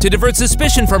bad, to divert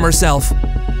suspicion from herself.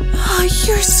 Oh,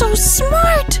 you're so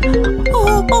smart.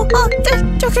 Oh,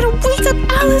 they're gonna wake up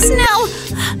Alice now.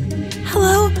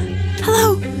 Hello?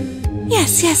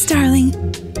 Yes, darling.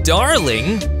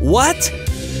 Darling? What?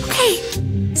 Okay,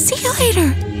 see you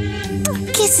later.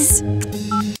 Kisses.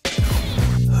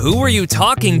 Who were you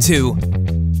talking to?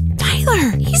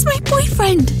 Tyler, he's my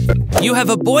boyfriend. You have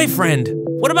a boyfriend.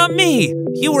 What about me?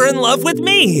 You were in love with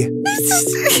me.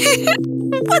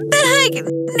 What the heck?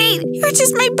 Nate, you're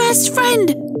just my best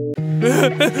friend.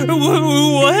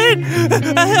 What?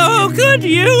 How could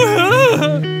you?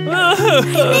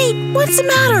 Hey, Nate, what's the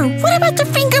matter? What about the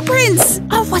fingerprints?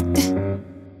 Oh, what the?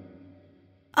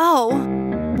 Oh,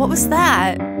 what was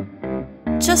that?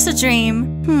 Just a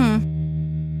dream.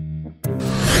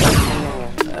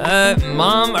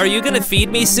 Mom, are you gonna feed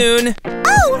me soon?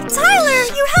 Oh, Tyler,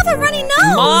 you have a runny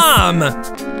nose. Mom!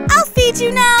 I'll feed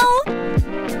you now.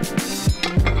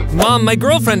 Mom, my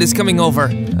girlfriend is coming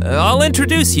over. I'll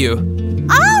introduce you.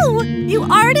 Oh, you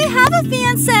already have a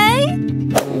fiancé?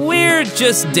 We're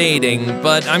just dating,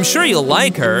 but I'm sure you'll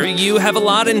like her. You have a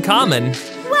lot in common.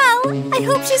 Well, I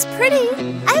hope she's pretty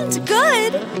and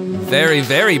good. Very,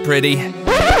 very pretty.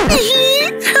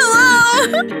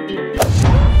 Hello.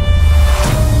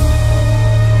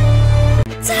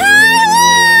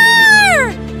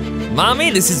 Tyler!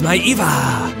 Mommy, this is my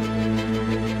Eva.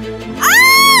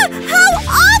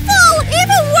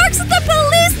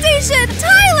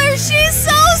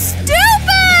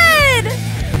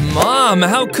 Mom,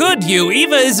 how could you?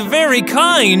 Eva is very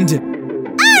kind.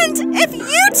 And if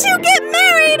you two get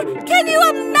married, can you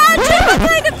imagine what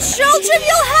kind of children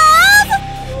you'll have?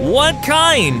 What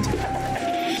kind?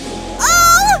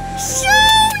 I'll show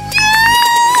you!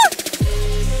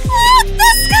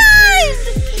 This kind!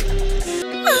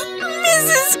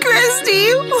 Mrs.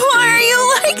 Christie, why are you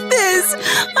like this?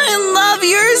 I love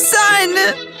your son!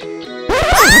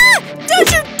 Ah! Don't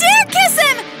you dare kiss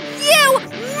him! You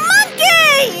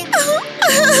monkey!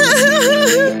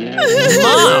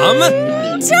 Mom!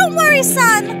 Don't worry,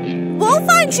 son. We'll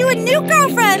find you a new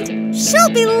girlfriend. She'll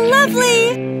be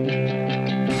lovely.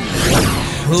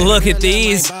 Look at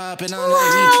these.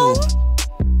 Wow.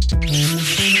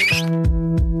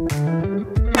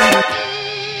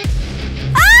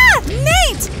 Ah!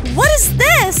 Nate! What is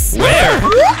this? Where?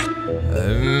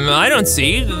 I don't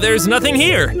see. There's nothing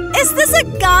here. Is this a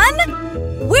gun?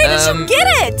 Where did you get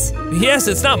it? Yes,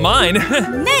 it's not mine.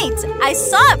 Nate, I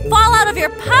saw it fall out of your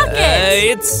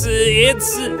pocket.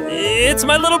 It's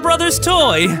my little brother's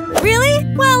toy. Really?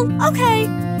 Well, okay.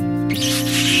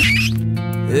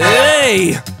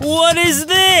 Hey, what is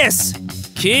this?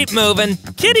 Keep moving.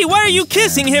 Kitty, why are you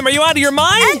kissing him? Are you out of your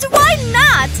mind? And why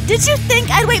not? Did you think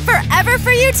I'd wait forever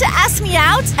for you to ask me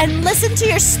out and listen to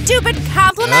your stupid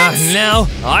compliments? Now,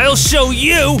 I'll show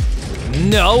you.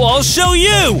 No, I'll show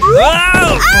you.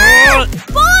 Ah!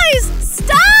 Boys,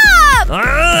 stop!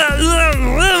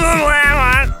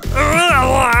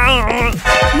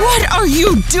 What are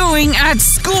you doing at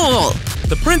school?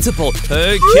 The principal.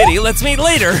 Kitty, let's meet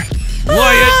later.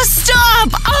 Wyatt.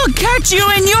 Stop! I'll catch you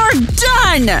and you're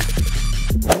done!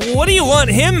 What do you want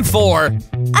him for?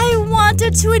 I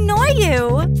wanted to annoy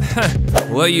you.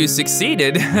 Well, you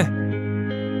succeeded.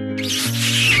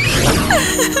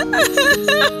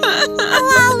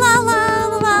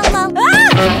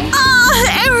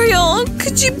 Ariel,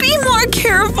 could you be more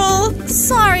careful?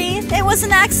 Sorry, it was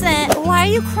an accident. Why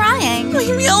are you crying?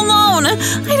 Leave me alone.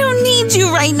 I don't need you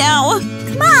right now.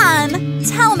 Come on,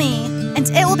 tell me, and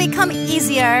it will become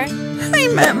easier. I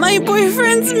met my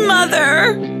boyfriend's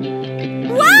mother.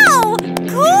 Wow,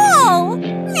 cool!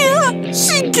 Yeah,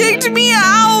 she kicked me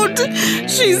out.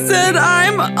 She said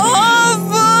I'm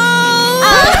awful.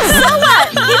 So what?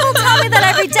 People tell me that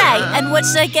every day, and what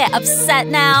should I get, upset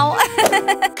now?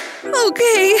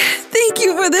 Okay, thank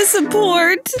you for the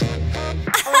support.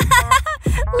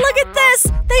 Look at this!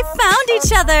 They found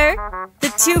each other! The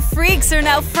two freaks are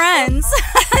now friends.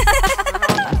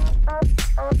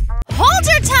 Hold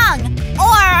your tongue!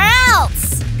 Or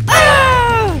else!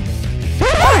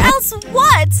 Or else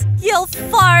what? You'll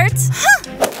fart!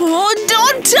 Oh,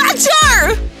 don't touch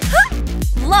her!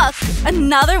 Look,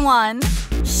 another one.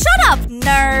 Shut up,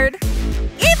 nerd!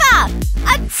 Eva!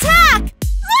 Attack!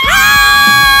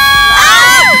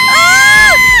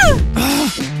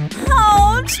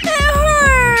 Ouch, it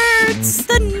hurts!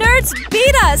 The nerds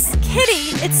beat us! Kitty,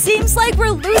 it seems like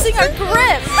we're losing our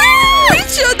grip! We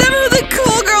showed them who the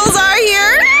cool girls are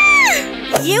here!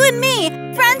 You and me,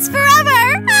 friends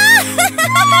forever!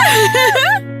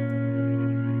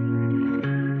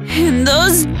 And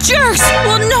those jerks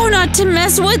will know not to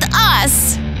mess with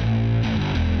us!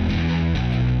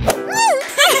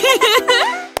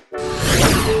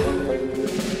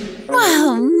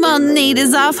 Well, Nate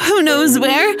is off who knows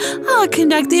where. I'll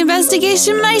conduct the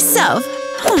investigation myself.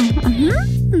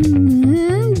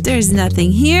 There's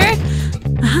nothing here.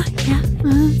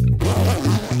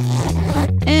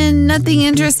 And nothing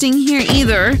interesting here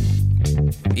either.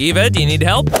 Eva, do you need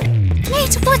help?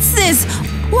 Nate, what's this?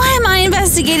 Why am I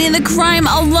investigating the crime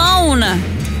alone?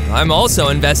 I'm also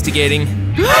investigating.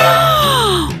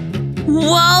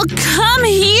 Well, come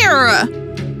here!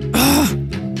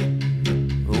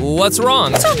 What's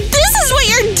wrong? So this is what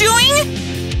you're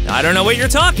doing? I don't know what you're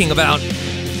talking about.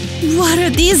 What are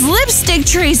these lipstick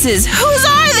traces? Whose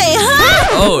are they, huh?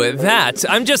 Oh, that.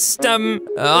 I'm just,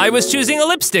 I was choosing a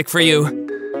lipstick for you.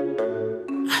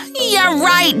 Yeah,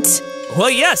 right. Well,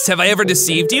 yes. Have I ever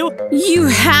deceived you? You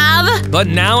have? But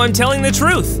now I'm telling the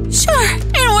truth. Sure.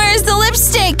 And where's the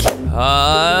lipstick?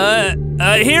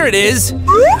 Here it is.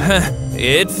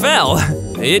 It fell.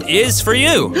 It is for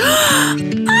you.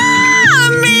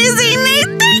 Amazing,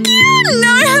 Nate. Thank you.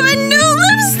 Now I have a new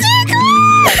lipstick.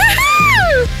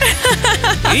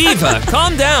 Eva,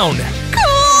 calm down.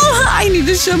 Cool. I need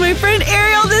to show my friend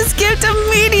Ariel this gift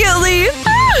immediately.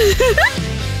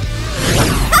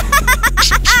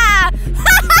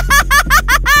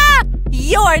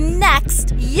 You're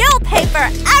next! You'll pay for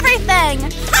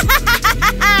everything!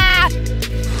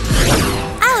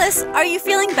 Alice, are you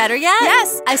feeling better yet?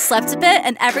 Yes, I slept a bit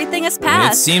and everything has It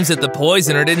passed. seems that the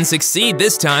poisoner didn't succeed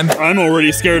this time. I'm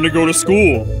already scared to go to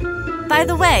school. By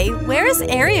the way, where is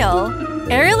Ariel?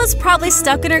 Ariel is probably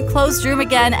stuck in her closed room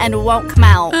again and won't come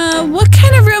out. What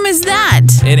kind of room is that?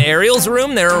 In Ariel's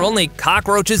room, there are only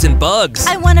cockroaches and bugs.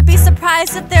 I wouldn't be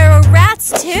surprised if there were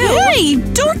rats too. Hey,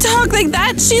 don't talk like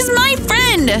that. She's my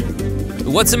friend.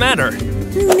 What's the matter?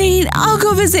 Nate, I'll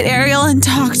go visit Ariel and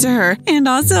talk to her. And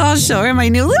also, I'll show her my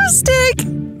new lipstick.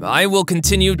 I will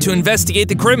continue to investigate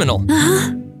the criminal.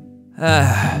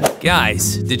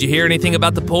 Guys, did you hear anything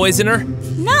about the poisoner?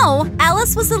 No,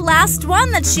 Alice was the last one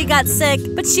that she got sick,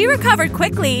 but she recovered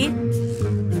quickly.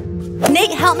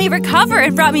 Nate helped me recover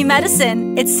and brought me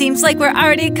medicine. It seems like we're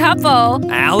already a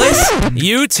couple. Alice?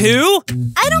 You too?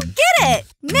 I don't get it.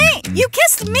 Nate, you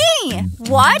kissed me.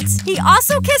 What? He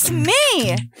also kissed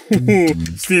me.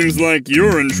 Seems like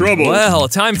you're in trouble. Well,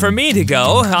 time for me to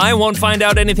go. I won't find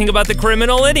out anything about the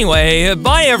criminal anyway.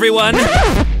 Bye, everyone.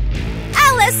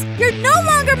 Alice, you're no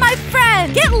longer my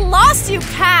friend. Get lost, you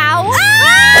cow.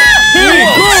 Hey,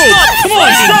 girl! Come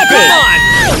on, stop it! Come on!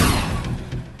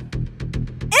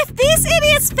 If these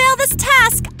idiots fail this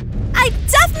task, I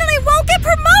definitely won't get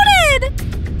promoted!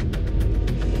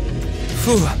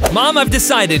 Phew. Mom, I've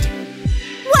decided.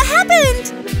 What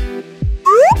happened?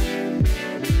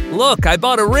 Look, I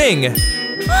bought a ring.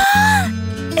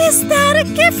 Is that a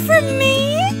gift from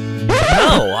me?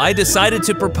 No, I decided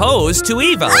to propose to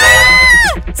Eva.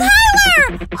 Tyler!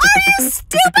 Are you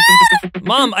stupid?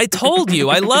 Mom, I told you,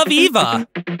 I love Eva.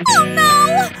 Oh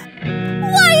no!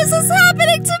 Why is this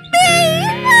happening to me?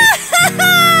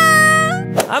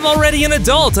 I'm already an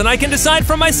adult and I can decide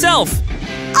for myself.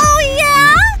 Oh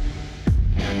yeah?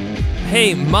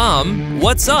 Hey, Mom,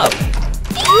 what's up?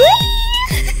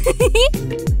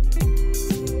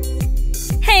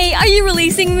 Hey, are you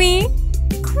releasing me?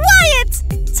 Quiet!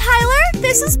 Tyler,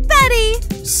 this is Betty.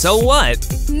 So what?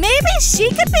 Maybe she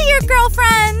could be your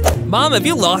girlfriend. Mom, have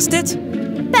you lost it?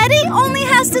 Betty only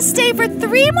has to stay for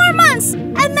 3 more months,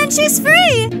 and then she's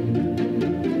free.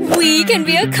 We can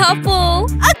be a couple.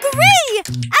 Agree!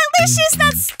 At least she's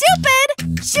not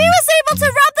stupid. She was able to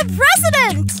rob the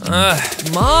president.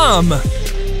 Mom!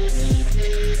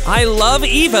 I love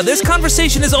Eva. This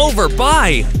conversation is over.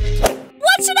 Bye.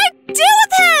 What should I do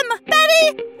with him? Betty,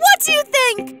 what do you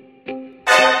think?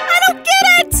 I don't get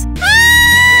it!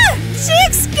 Ah! She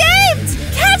escaped!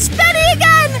 Catch Betty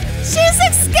again! She's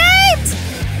escaped!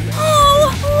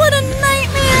 Oh, what a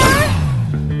nightmare!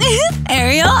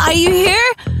 Ariel, are you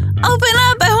here? Open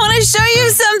up, I want to show you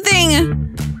something!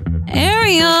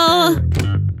 Ariel!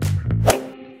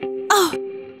 Oh,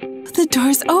 the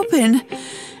door's open.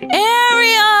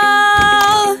 Ariel!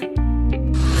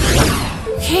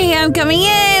 Okay, I'm coming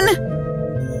in.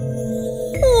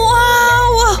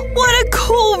 Wow, what a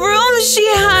cool room she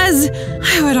has.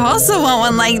 I would also want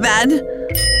one like that.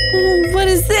 Oh, what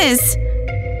is this?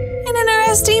 An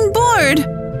interesting board.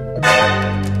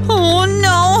 Oh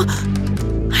no,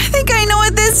 I think I know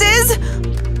what this is.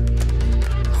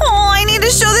 Oh, I need to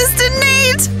show this to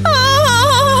Nate.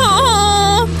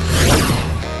 Oh.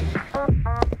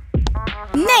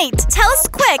 Nate, tell us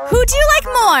quick, who do you like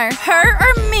more, her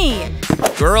or me?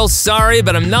 Girls, sorry,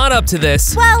 but I'm not up to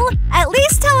this. Well, at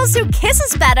least tell us who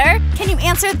kisses better. Can you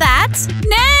answer that?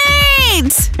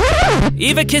 Nate!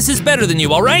 Eva kisses better than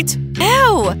you, all right?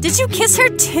 Ew, did you kiss her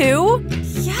too?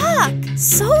 Yuck,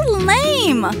 so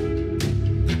lame.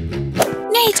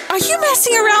 Nate, are you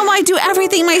messing around while I do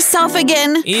everything myself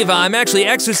again? Eva, I'm actually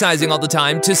exercising all the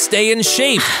time to stay in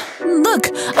shape. Look,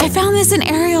 I found this in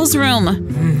Ariel's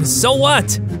room. So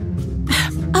what?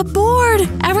 A board.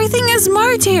 Everything is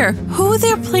marked here. Who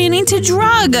they're planning to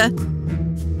drug.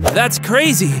 That's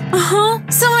crazy. Uh-huh.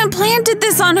 Someone planted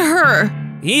this on her.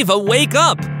 Eva, wake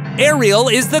up. Ariel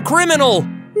is the criminal.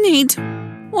 Nate,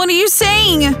 what are you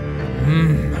saying?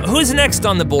 Who's next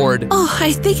on the board? Oh,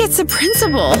 I think it's the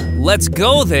principal. Let's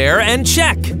go there and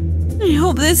check. I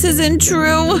hope this isn't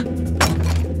true.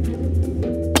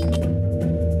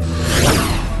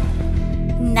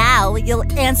 Now you'll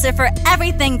answer for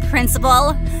everything,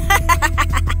 Principal.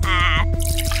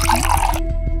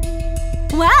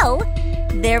 Well,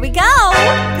 there we go.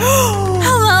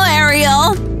 Hello,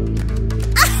 Ariel.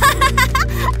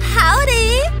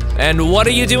 Howdy. And what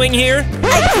are you doing here?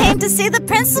 I came to see the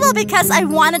principal because I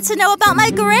wanted to know about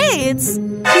my grades.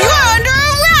 You're under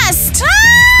arrest!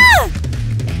 Ah!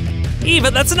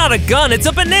 Eva, that's not a gun, it's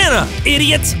a banana,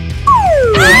 idiot!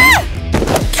 Ah!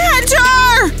 Catch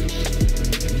her!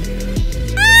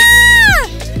 Ah!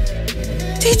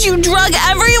 Did you drug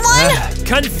everyone?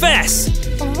 Confess!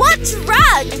 What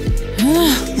drug?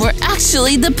 We're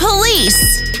actually the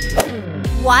police.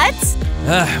 What?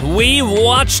 We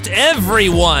watched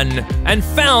everyone and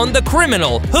found the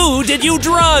criminal. Who did you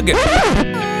drug?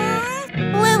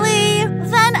 Lily,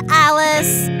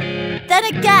 this. Then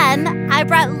again, I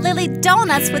brought Lily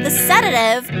donuts with a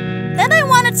sedative. Then I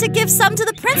wanted to give some to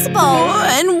the principal.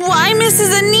 And why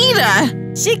Mrs.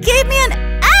 Anita? She gave me an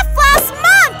F last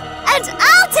month, and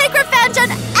I'll take revenge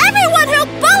on everyone who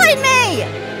bullied me!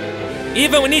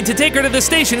 Eva, we need to take her to the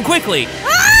station quickly. You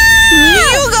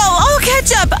go, I'll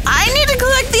catch up. I need to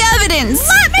collect the evidence.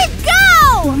 Let me go!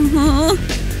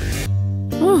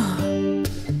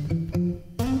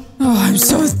 Oh, I'm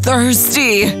so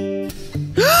thirsty.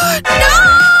 No!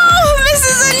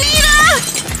 Mrs. Anita!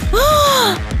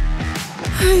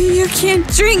 You can't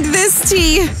drink this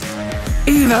tea.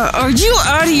 Eva, are you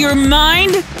out of your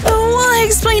mind? Well, I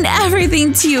explain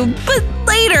everything to you, but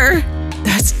later.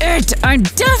 That's it. I'm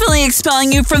definitely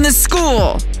expelling you from the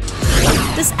school.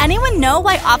 Does anyone know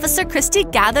why Officer Christie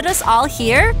gathered us all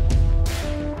here?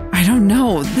 I don't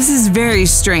know. This is very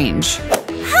strange.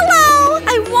 Hello!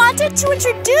 I wanted to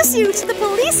introduce you to the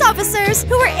police officers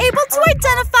who were able to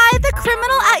identify the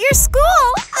criminal at your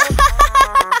school.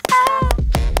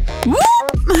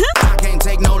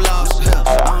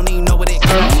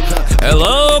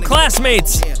 Hello,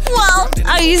 classmates. Well,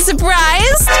 are you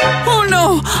surprised? Oh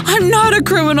no, I'm not a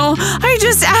criminal. I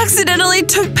just accidentally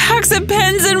took packs of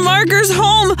pens and markers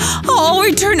home. I'll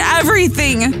return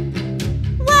everything.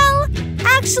 Well,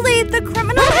 actually, the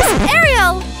criminal is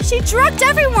Ariel. She drugged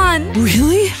everyone.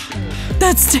 Really?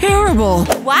 That's terrible.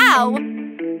 Wow,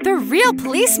 the real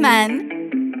policemen.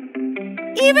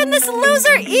 Even this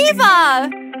loser Eva.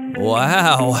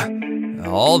 Wow.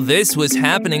 All this was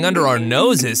happening under our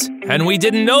noses, and we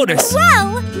didn't notice.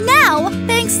 Well, now,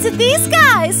 thanks to these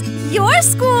guys, your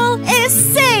school is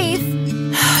safe.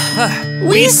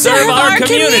 We serve our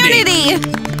community.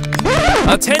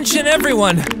 Attention,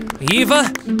 everyone.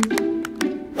 Eva?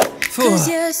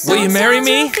 Will you marry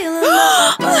me?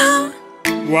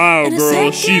 Wow,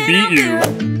 girl, she beat you.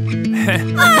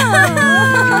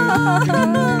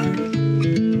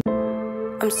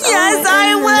 Yes,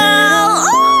 I will.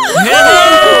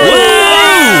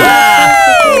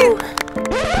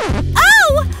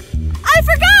 Oh! I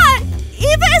forgot!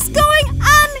 Eva is going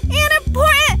on an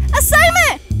important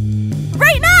assignment!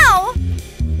 Right now!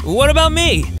 What about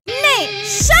me? Nate,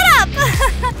 shut up!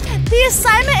 The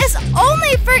assignment is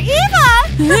only for Eva!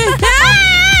 Hey!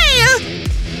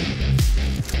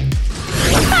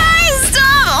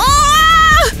 Stop!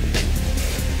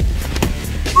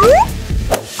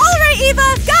 Alright, Eva,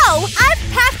 go! I've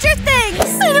packed your things!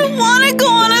 I don't want to go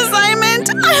on assignment.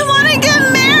 I want to get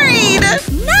married.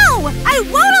 No! I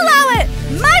won't allow it!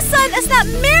 My son is not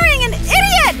marrying an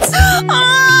idiot!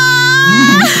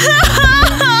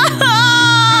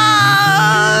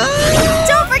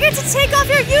 Don't forget to take off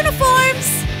your uniforms!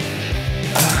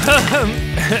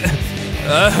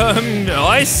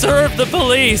 I serve the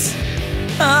police.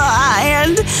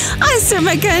 And I serve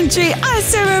my country, I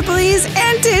serve our police,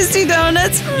 and tasty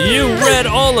donuts. You read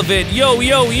all of it. Yo,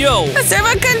 yo, yo. I serve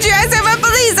our country, I serve our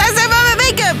police, I serve our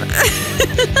makeup.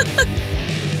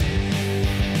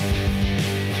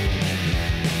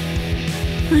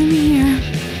 I'm here.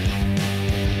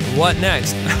 What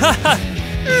next?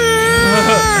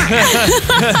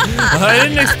 I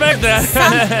didn't expect that.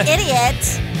 Some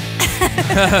idiot.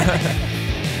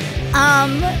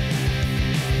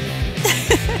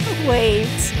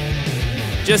 Wait.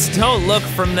 Just don't look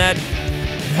from that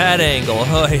angle.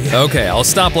 Okay, I'll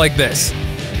stop like this.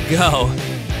 Go.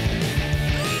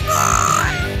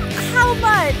 How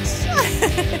much?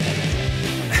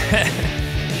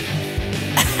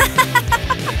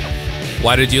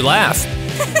 Why did you laugh?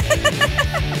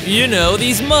 You know,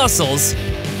 these muscles.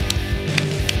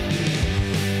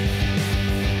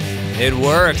 It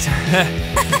worked.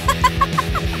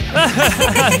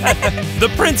 The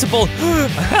principal.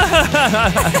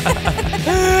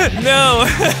 No,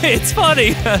 it's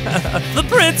funny. The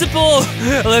principal.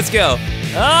 Let's go.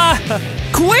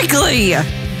 Quickly!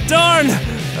 Darn.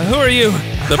 Who are you?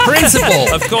 The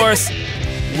principal. Of course.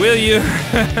 Will you?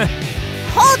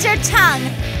 Hold your tongue,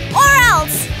 or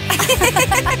else.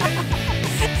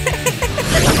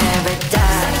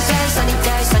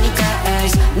 Sunny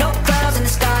days, no